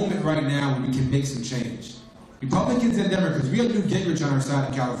seeing a moment right now where we can make some change. Republicans and Democrats, we had Newt Gingrich on our side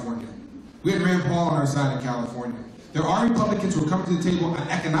in California. We had Rand Paul on our side in California. There are Republicans who are coming to the table on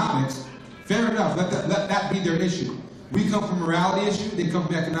economics. Fair enough, let that be their issue. We come from a morality issue, they come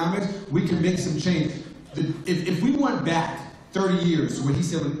from economics, we can make some change. If we went back 30 years to what he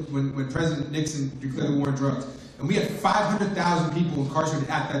said when President Nixon declared the war on drugs, and we had 500,000 people incarcerated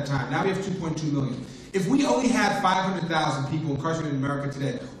at that time, now we have 2.2 million. If we only had 500,000 people incarcerated in America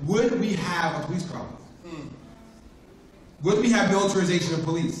today, would we have a police problem? Would we have militarization of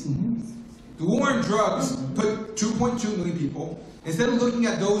police? The war on drugs put 2.2 million people, instead of looking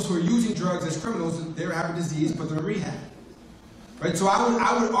at those who are using drugs as criminals, they have a disease, put them in rehab. Right? So I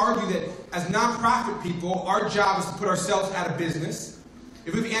would argue that as nonprofit people, our job is to put ourselves out of business.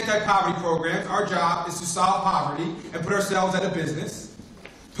 If we have anti-poverty programs, our job is to solve poverty and put ourselves out of business.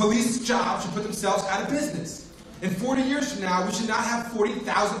 Police's job should put themselves out of business. In 40 years from now, we should not have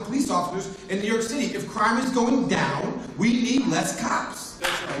 40,000 police officers in New York City. If crime is going down, we need less cops.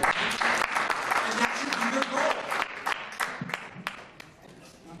 That's right. And that should be their goal.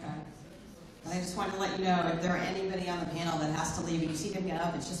 Okay. And I just wanted to let you know, if there are anybody on the panel that has to leave and you see them get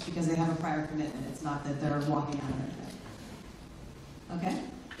up, it's just because they have a prior commitment. It's not that they're walking out of anything. Okay?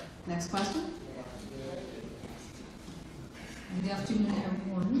 Next question. Good afternoon,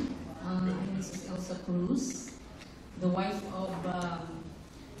 everyone. My name is Elsa Cruz, the wife of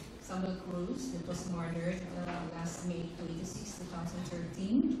Samuel Cruz that was murdered last May 26,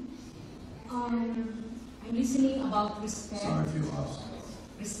 2013. I'm listening about respect. Sorry if you lost.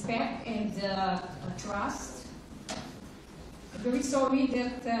 Respect and trust. I'm very sorry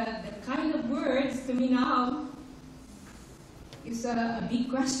that that kind of words to me now is a big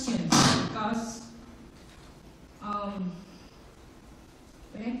question, because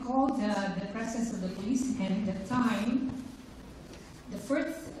when I called the presence of the policemen at the time, the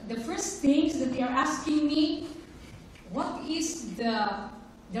first things that they are asking me, what is the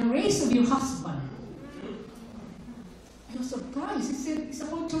race of your husband? surprised. He said, "He's a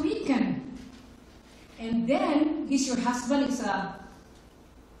Puerto Rican." And then, your husband is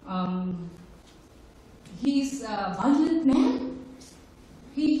he's a violent man?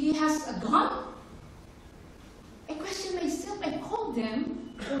 He has a gun? I questioned myself. I called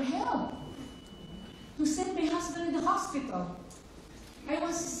them for help to send my husband in the hospital. I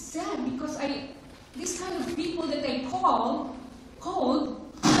was sad because these kind of people that I called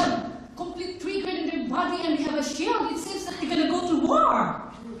have complete trigger in their body and they have a shield. It seems that they're going to go to war.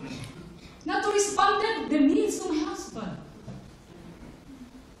 Not to respond, the needs of my husband.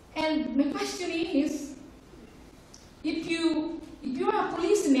 And my question is, if you're a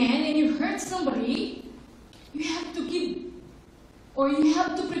policeman and you hurt somebody, you have to give, or you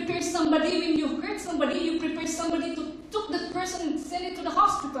have to prepare somebody. When you hurt somebody, you prepare somebody to take that person and send it to the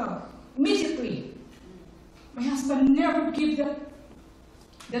hospital immediately. My husband never gave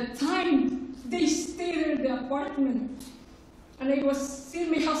that time. They stayed in the apartment. And I was seeing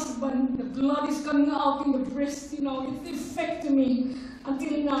my husband, the blood is coming out in the breast, it affected me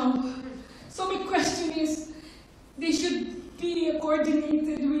until now. So my question is, they should be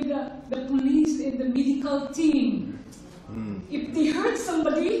coordinated with the police and the medical team. If they hurt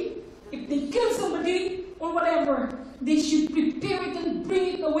somebody, if they kill somebody, or whatever, they should prepare it and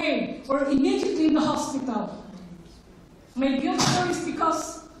bring it away, or immediately in the hospital. My guilt is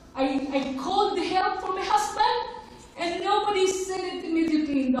because I called the help for my husband, and nobody sent it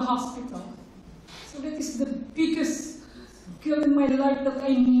immediately in the hospital. So that is the biggest guilt in my life, that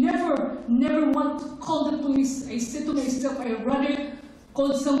I never want to call the police. I said to myself, I'd rather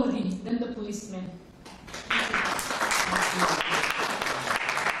call somebody than the policeman. To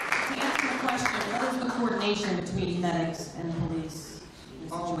answer the question, what is the coordination between medics and police in a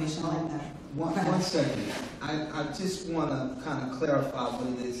situation like that? One second. I just want to kind of clarify what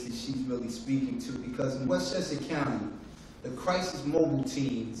it is that she's really speaking to, because in Westchester County, the crisis mobile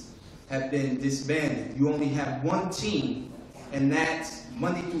teams have been disbanded. You only have one team, and that's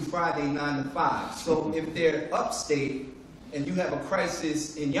Monday through Friday, 9 to 5. So if they're upstate and you have a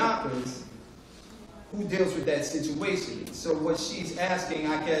crisis in Yonkers, who deals with that situation? So what she's asking,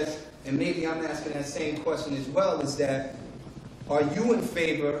 I guess, and maybe I'm asking that same question as well, is that, are you in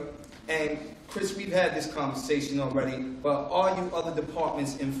favor, and Chris, we've had this conversation already, but are you other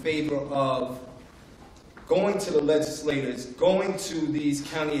departments in favor of going to the legislators, going to these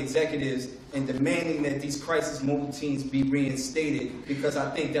county executives, and demanding that these crisis mobile teams be reinstated? Because I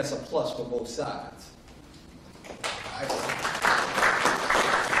think that's a plus for both sides.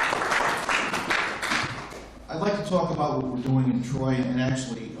 I'd like to talk about what we're doing in Troy, and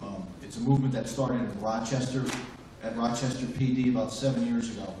actually, it's a movement that started in Rochester, at Rochester PD about 7 years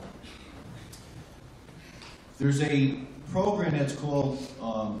ago. There's a program that's called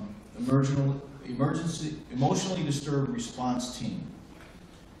Emotionally Disturbed Response Team.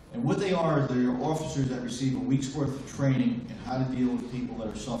 And what they are officers that receive a week's worth of training in how to deal with people that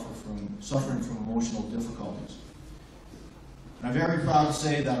are suffering from emotional difficulties. And I'm very proud to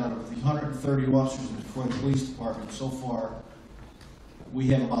say that out of the 130 officers in the Detroit Police Department, so far, we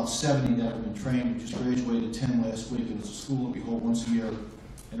have about 70 that have been trained. We just graduated 10 last week, and it's a school that we hold once a year,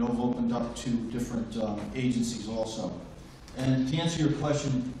 and we've opened up to different agencies also. And to answer your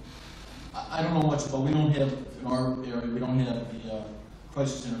question, I don't know much about, we don't have, in our area, we don't have the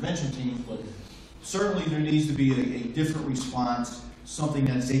crisis intervention teams, but certainly there needs to be a different response, something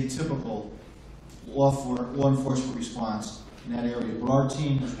that's atypical law enforcement response in that area. But our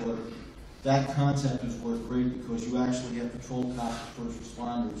team is worth, that concept is worth great, because you actually have patrol cops, first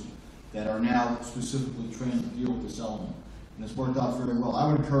responders that are now specifically trained to deal with this element. And it's worked out very well. I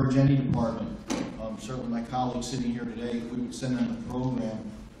would encourage any department, certainly my colleagues sitting here today, we would send them the program.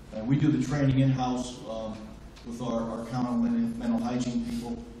 We do the training in-house with our county mental hygiene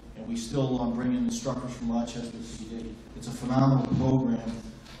people, and we still bring in instructors from Rochester CD. It's a phenomenal program,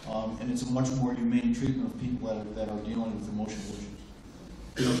 and it's a much more humane treatment of people that are dealing with emotional issues.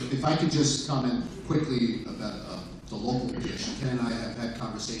 You know, if I could just comment quickly about the local position. Ken and I have had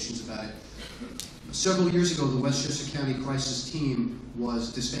conversations about it. Several years ago, the Westchester County Crisis Team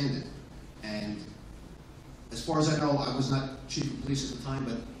was disbanded. And as far as I know, I was not chief of police at the time,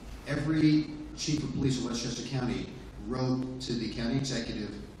 but every chief of police in Westchester County wrote to the county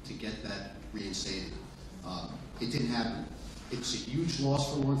executive to get that reinstated. It didn't happen. It's a huge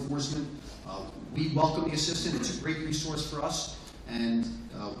loss for law enforcement. We welcome the assistant. It's a great resource for us, and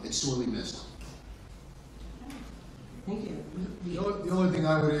it's sorely missed. Thank you. The only thing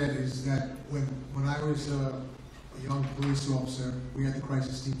I would add is that when I was a young police officer, we had the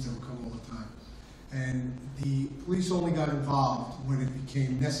crisis teams that would come all the time. And the police only got involved when it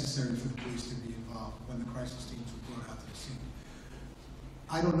became necessary for the police to be involved, when the crisis teams were brought out to the scene.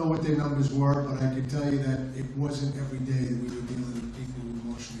 I don't know what their numbers were, but I can tell you that it wasn't every day that we were dealing with people who were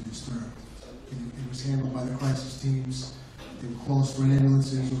emotionally disturbed. It was handled by the crisis teams. They would call us for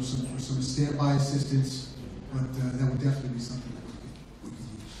ambulances or some standby assistance, but that would definitely be something that we could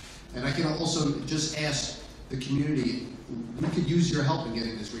use. And I can also just ask the community, we could use your help in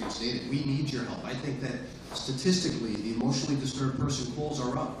getting this reinstated. We need your help. I think that statistically, the emotionally disturbed person calls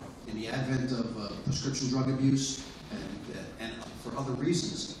are up. In the advent of prescription drug abuse and for other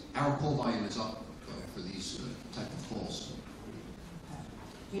reasons, our call volume is up for these type of calls.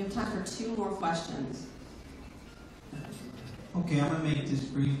 We have time for 2 more questions. Okay, I'm going to make this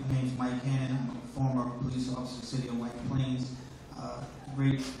brief. My name is Mike Hannon. I'm a former police officer in the city of White Plains.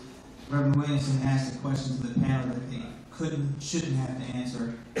 Great Reverend Williamson asked a question to the panel that they shouldn't have to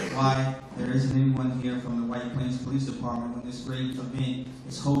answer. Why there isn't anyone here from the White Plains Police Department when this great event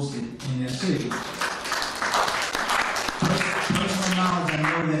is hosted in their city. Personal knowledge, I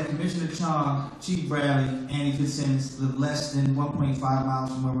know that Commissioner Chong, Chief Bradley, Andy Fitzsimmons live less than 1.5 miles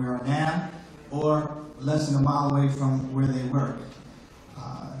from where we are now, or less than a mile away from where they work.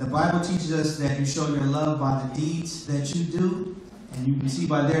 The Bible teaches us that you show your love by the deeds that you do, and you can see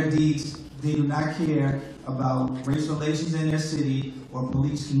by their deeds they do not care about race relations in their city or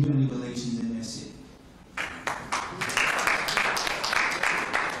police community relations in their city.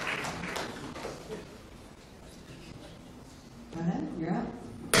 Go ahead, you're up.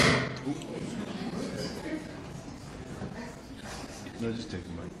 No, just take the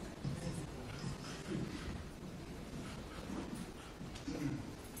mic.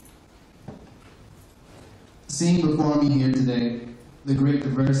 Seeing before me here today the great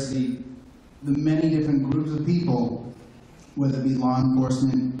diversity, the many different groups of people, whether it be law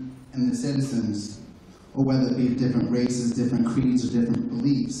enforcement and the citizens, or whether it be of different races, different creeds, or different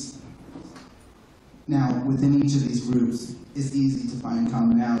beliefs. Now, within each of these groups, it's easy to find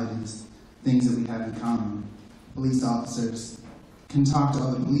commonalities, things that we have in common. Police officers can talk to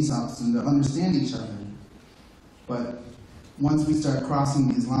other police officers and to understand each other. But once we start crossing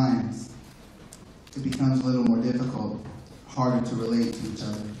these lines, it becomes a little more difficult, harder to relate to each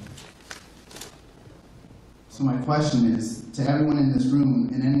other. So my question is, to everyone in this room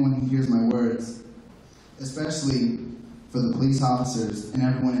and anyone who hears my words, especially for the police officers and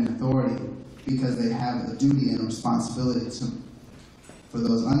everyone in authority, because they have a duty and a responsibility for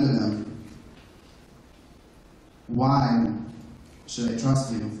those under them, why should I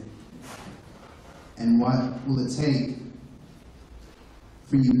trust you? And what will it take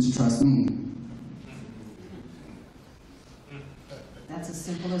for you to trust me? That's as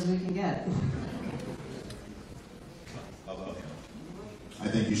simple as we can get. I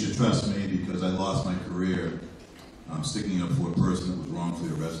think you should trust me because I lost my career sticking up for a person that was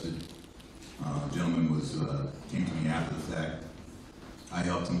wrongfully arrested. A gentleman came to me after the fact. I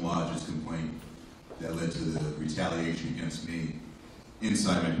helped him lodge his complaint that led to the retaliation against me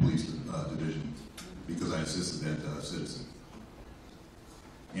inside my police division because I assisted that citizen.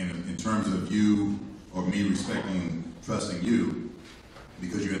 And in terms of you or me respecting, trusting you,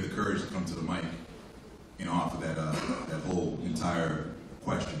 because you had the courage to come to the mic and offer that whole entire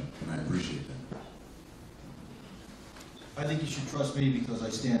question, and I appreciate that. I think you should trust me because I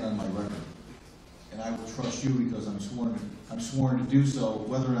stand on my record. And I will trust you because I'm sworn to do so.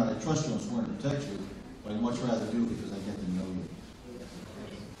 Whether or not I trust you, I'm sworn to protect you, but I'd much rather do it because I get to know you.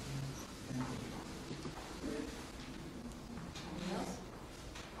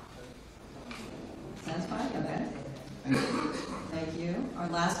 Satisfied? Okay. Thank you. Our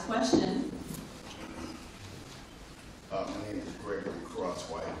last question. My name is Gregory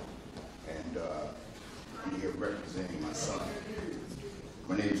Crosswhite, and I'm here representing my son.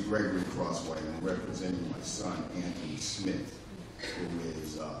 My name is Gregory Crosswhite, and I'm representing my son, Anthony Smith, who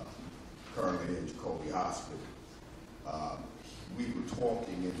is currently in Jacoby Hospital. We were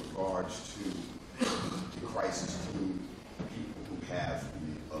talking in regards to the crisis team, people who have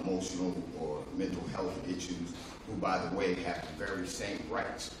emotional or mental health issues, who, by the way, have the very same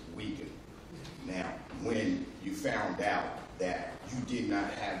rights we do. Now, when you found out that you did not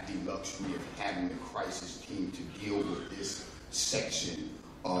have the luxury of having the crisis team to deal with this section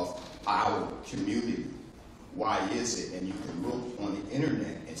of our community, why is it? And you can look on the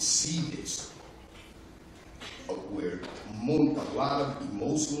internet and see this, where a lot of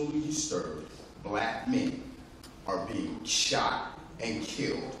emotionally disturbed black men are being shot and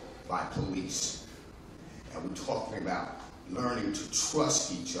killed by police. And we're talking about learning to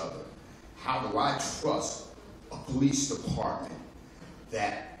trust each other. How do I trust a police department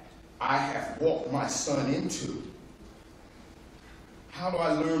that I have walked my son into. How do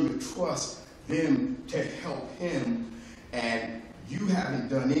I learn to trust them to help him, and you haven't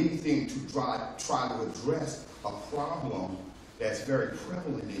done anything to try to address a problem that's very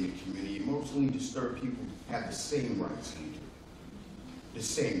prevalent in the community? Emotionally disturbed people have the same rights we do. The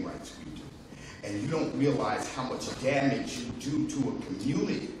same rights we do. And you don't realize how much damage you do to a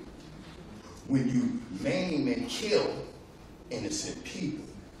community when you maim and kill innocent people.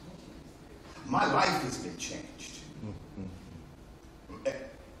 My life has been changed.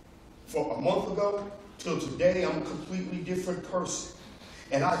 From a month ago till today, I'm a completely different person.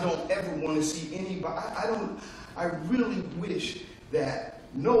 And I don't ever want to see anybody, I really wish that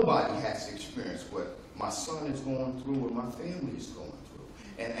nobody has to experience what my son is going through, what my family is going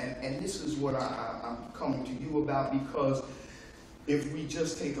through. And this is what I'm coming to you about, because if we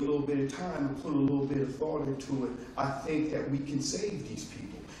just take a little bit of time and put a little bit of thought into it, I think that we can save these people.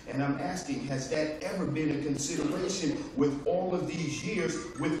 And I'm asking, has that ever been a consideration with all of these years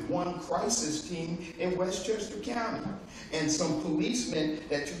with one crisis team in Westchester County? And some policemen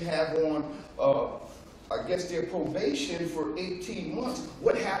that you have on, I guess their probation for 18 months.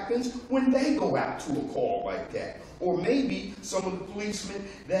 What happens when they go out to a call like that? Or maybe some of the policemen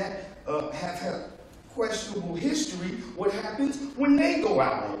that have had questionable history, what happens when they go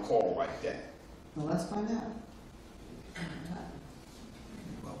out on a call like that? Well, let's find out.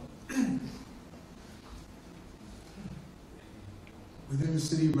 Within the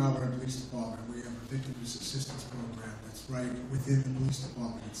City of Mount Vernon Police Department, we have a victims assistance program that's right within the police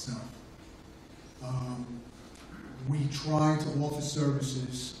department itself. We try to offer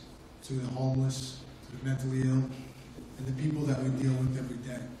services to the homeless, to the mentally ill, and the people that we deal with every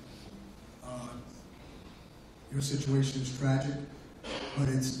day. Your situation is tragic, but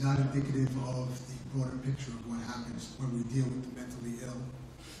it's not indicative of the broader picture of what happens when we deal with the mentally ill,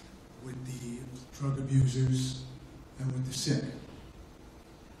 with the drug abusers, and with the sick.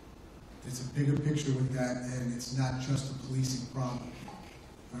 It's a bigger picture with that, and it's not just a policing problem.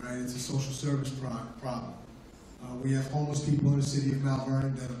 All right, it's a social service problem. We have homeless people in the City of Mount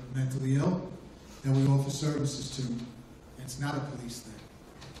Vernon that are mentally ill that we offer services to. It's not a police thing.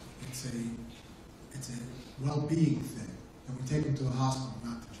 It's a well-being thing, and we take them to the hospital,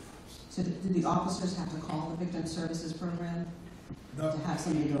 not the jails. So do the officers have to call the Victim Services Program No. to have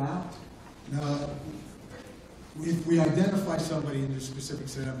somebody go out? No. If we identify somebody in the specific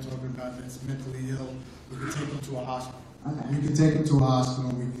set I'm talking about that's mentally ill, we can take them to a hospital. Okay. We can take them to a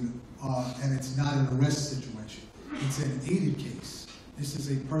hospital, and it's not an arrest situation. It's an aided case. This is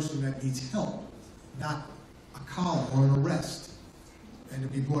a person that needs help, not a collar or an arrest, and to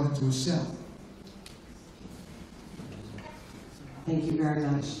be brought into a cell. Thank you very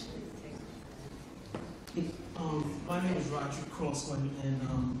much. My name is Roger Crossway,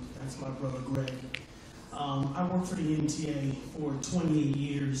 and that's my brother Greg. I worked for the MTA for 28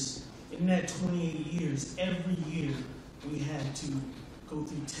 years. In that 28 years, every year we had to go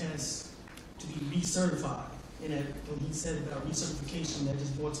through tests to be recertified. And when he said about recertification, that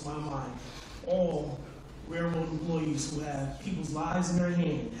just brought to my mind all railroad employees who have people's lives in their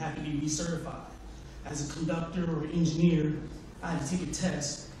hand have to be recertified. As a conductor or engineer, I had to take a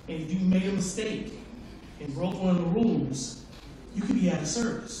test, and if you made a mistake and broke one of the rules, you could be out of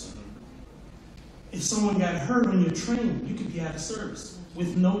service. If someone got hurt when you're training, you could be out of service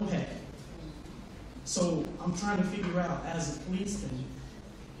with no pay. So I'm trying to figure out, as a policeman,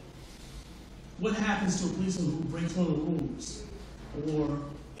 what happens to a policeman who breaks one of the rules or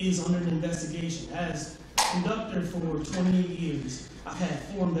is under an investigation? As a conductor for 28 years, I've had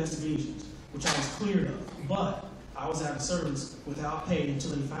 4 investigations, which I was cleared of, but I was out of service without pay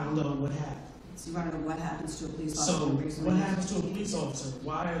until they found out what happened. So you want to know what happens to a police officer? So who breaks the what rules? happens to a police officer?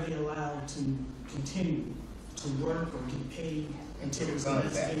 Why are they allowed to continue to work or get paid until there's an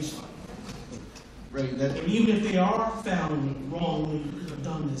investigation? Right, And even if they are found wrongly to have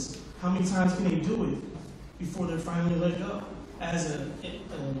done this, how many times can they do it before they're finally let go? As a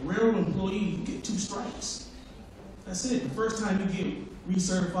railroad employee, you get 2 strikes. That's it. The first time you get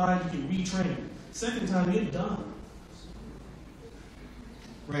recertified, you get retrained. Second time, you're done.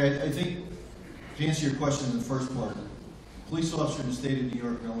 Right, I think, to answer your question in the first part, a police officer in the state of New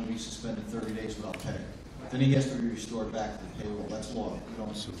York can only be suspended 30 days without pay. Then he has to be restored back to the payroll. That's law.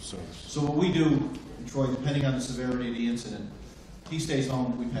 So what we do, Troy, depending on the severity of the incident, he stays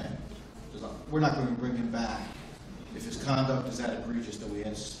home, we pay him. We're not going to bring him back if his conduct is that egregious that we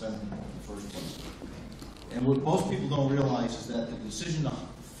had to suspend him in the first place. And what most people don't realize is that the decision to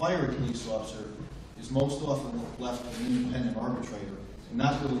fire a police officer is most often left to an independent arbitrator, and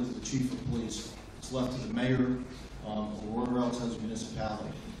not really to the chief of police. It's left to the mayor or whoever else has a municipality.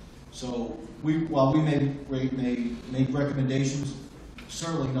 So while we may make recommendations,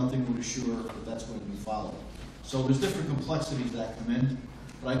 certainly nothing would assure that that's going to be followed. So there's different complexities that come in,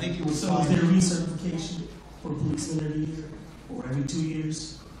 but I think you would So find... is there recertification for policemen every year or every 2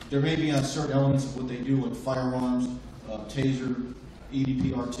 years? There may be on certain elements of what they do, like firearms, taser,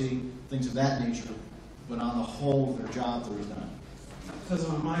 EDPRT, things of that nature, but on the whole of their job, there is not. Because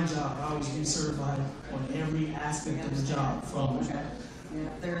on my job, I was recertified on every aspect of the job from... Okay. Yeah,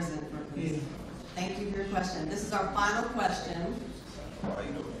 there isn't. Yeah. Thank you for your question. This is our final question. How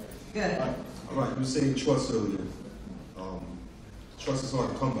you doing? Good. All right, you were saying trust earlier. Trust is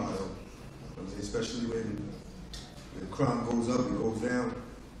hard to come by, though. Especially when crime goes up and goes down.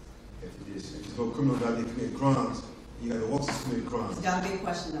 If there's no criminals out there committing crimes, you got the officers committing crimes. It's got to be a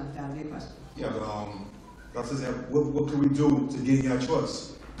question, though. Got to be a question. Yeah, but what can we do to gain your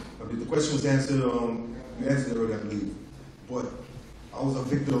trust? I mean, the question was answered. You answered it earlier, I believe. But I was a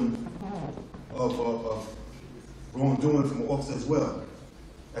victim of wrongdoing from an officer as well.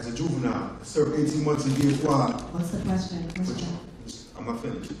 As a juvenile, I served 18 months in DFY. What's the question? I'm not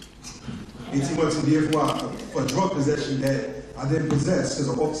finished. 18 months in DFY for drug possession that I didn't possess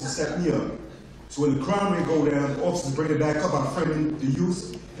because the officer set me up. So when the crime rate go down, the officers bring it back up. I'm framing the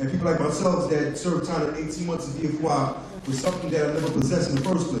youth and people like myself that served time at 18 months in DFY with something that I never possessed in the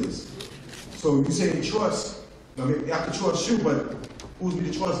first place. So you saying trust? I mean, I can trust you, but who's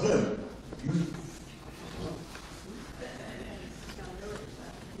me to trust them?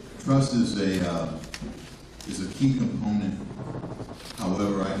 Trust is a key component.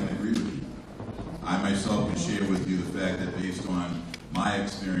 However, I can agree with you. I myself can share with you the fact that based on my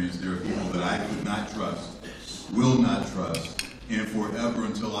experience, there are people that I could not trust, will not trust, and forever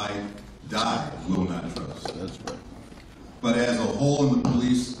until I die will not trust. That's right. But as a whole in the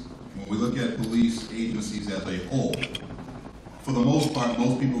police, when we look at police agencies as a whole, for the most part,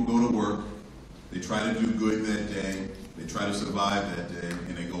 most people go to work, they try to do good that day, they try to survive that day,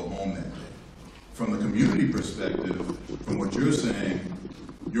 and they go home that day. From the community perspective, from what you're saying,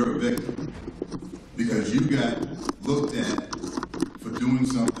 you're a victim. Because you got looked at for doing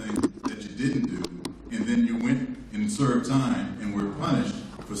something that you didn't do, and then you went and served time and were punished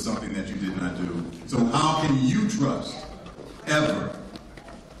for something that you did not do. So how can you trust ever?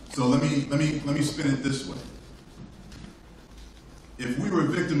 So let me spin it this way. If we were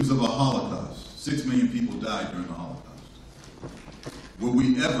victims of a Holocaust, 6 million people died during the Holocaust, would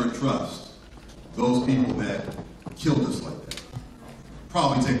we ever trust those people that killed us like that?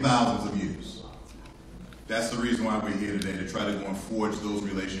 Probably take thousands of years. That's the reason why we're here today, to try to go and forge those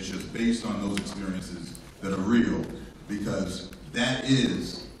relationships based on those experiences that are real, because that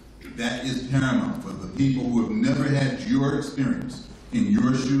is paramount for the people who have never had your experience in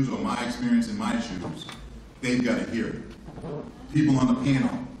your shoes or my experience in my shoes. They've got to hear it. People on the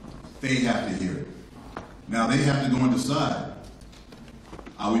panel, they have to hear it. Now they have to go and decide,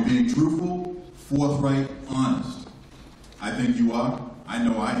 are we being truthful, forthright, honest? I think you are. I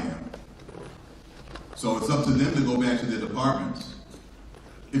know I am. So it's up to them to go back to their departments.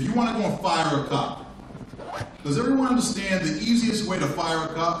 If you want to go and fire a cop, does everyone understand the easiest way to fire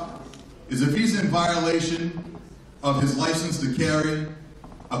a cop is if he's in violation of his license to carry?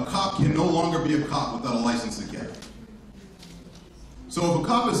 A cop can no longer be a cop without a license to carry. So if a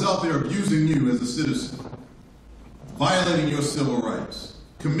cop is out there abusing you as a citizen, violating your civil rights,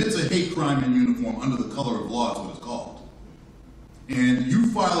 commits a hate crime in uniform under the color of law is what it's called, and you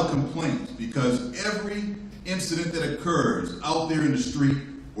file a complaint because every incident that occurs out there in the street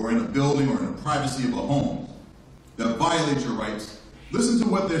or in a building or in the privacy of a home that violates your rights, listen to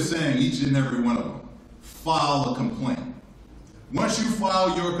what they're saying, each and every one of them. File a complaint. Once you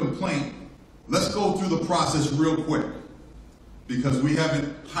file your complaint, let's go through the process real quick because we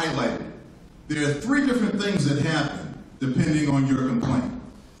haven't highlighted it. There are 3 different things that happen depending on your complaint.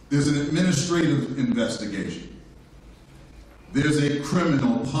 There's an administrative investigation. There's a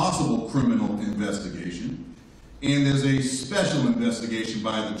possible criminal investigation, and there's a special investigation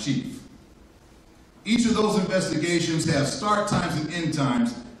by the chief. Each of those investigations have start times and end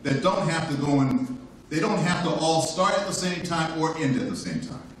times that don't have to go in, they don't have to all start at the same time or end at the same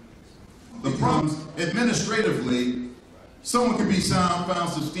time. The problems, administratively, someone can be found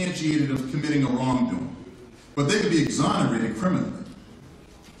substantiated of committing a wrongdoing, but they could be exonerated criminally.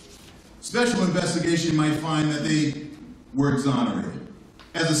 Special investigation might find that they were exonerated.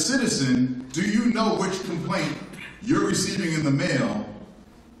 As a citizen, do you know which complaint you're receiving in the mail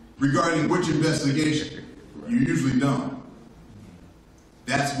regarding which investigation? You usually don't.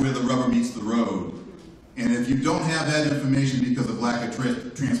 That's where the rubber meets the road. And if you don't have that information because of lack of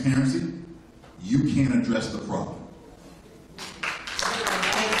transparency, you can't address the problem.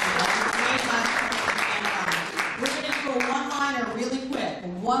 Thank you. one-liner really quick.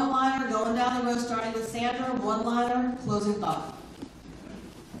 One-liner going down the road, starting with Sandra. One-liner, closing thought.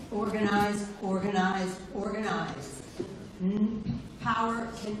 Organize, organize, organize. Power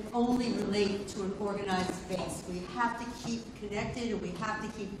can only relate to an organized space. We have to keep connected and we have to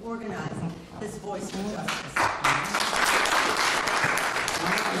keep organizing this voice of justice.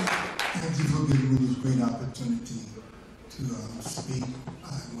 Thank you for giving me this great opportunity to speak.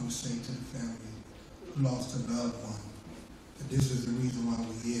 I want to say to the family who lost a loved one that this is the reason why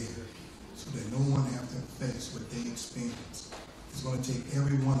we're here, so that no one have to face what they experience. It's going to take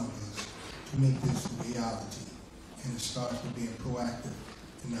every one of us to make this a reality, and it starts with being proactive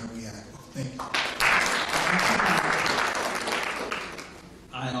and not reactive. Thank you.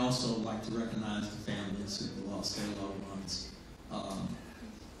 I'd also like to recognize the families who lost their loved ones.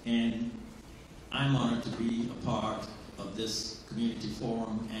 And I'm honored to be a part of this community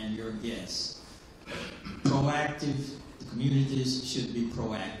forum and your guests. Proactive, the communities should be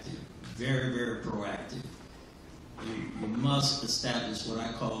proactive, very, very proactive. You must establish what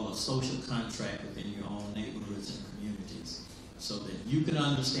I call a social contract within your own neighborhoods and communities so that you can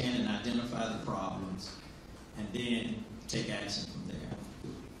understand and identify the problems and then take action from there.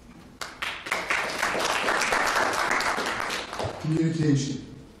 Communication,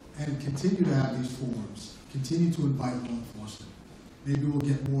 and continue to have these forums. Continue to invite law enforcement. Maybe we'll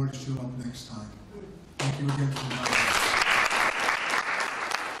get more to show up next time. Thank you again for inviting us.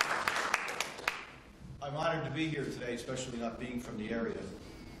 I'm honored to be here today, especially not being from the area.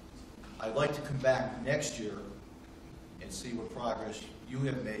 I'd like to come back next year and see what progress you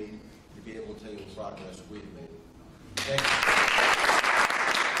have made, to be able to tell you what progress we have made. Thank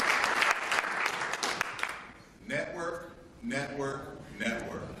you. Network, network,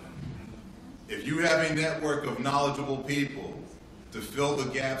 network. If you have a network of knowledgeable people to fill the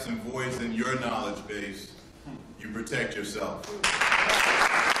gaps and voids in your knowledge base, you protect yourself.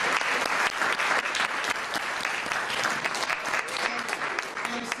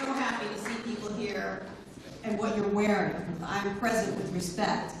 I'm so happy to see people here and what you're wearing. I'm present with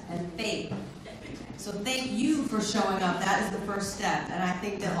respect and faith. So thank you for showing up. That is the first step. And I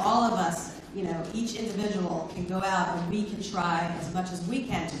think that all of us, you know, each individual can go out and we can try as much as we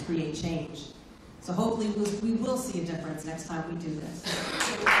can to create change. So hopefully we will see a difference next time we do this.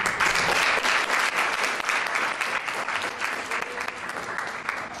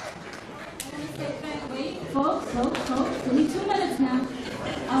 Wait, folks, we need 2 minutes now.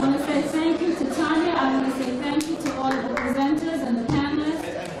 I want to say thank you to Tanya. I want to say thank you to all of the presenters and the panelists.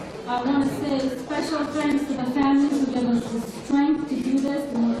 I want to say special thanks to the families who give us the strength to do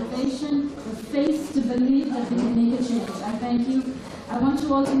this, the motivation, the faith to believe that we can make a change. I thank you. I want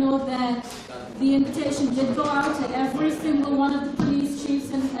you all to know that the invitation did go out to every single one of the police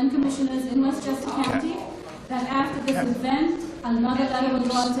chiefs and commissioners in Westchester County, that after this event, another letter will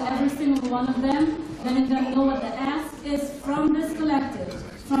go out to every single one of them, letting them know what the ask is from this collective,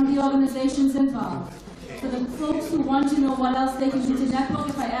 from the organizations involved. For the folks who want to know what else they can do to network,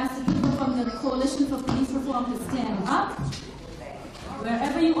 if I ask the people from the Coalition for Police Reform to stand up,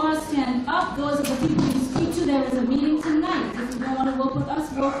 wherever you are, stand up. Those are the people you speak to. There is a meeting tonight. If you don't want to work with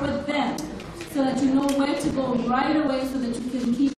us, work with them, so that you know where to go right away so that you can keep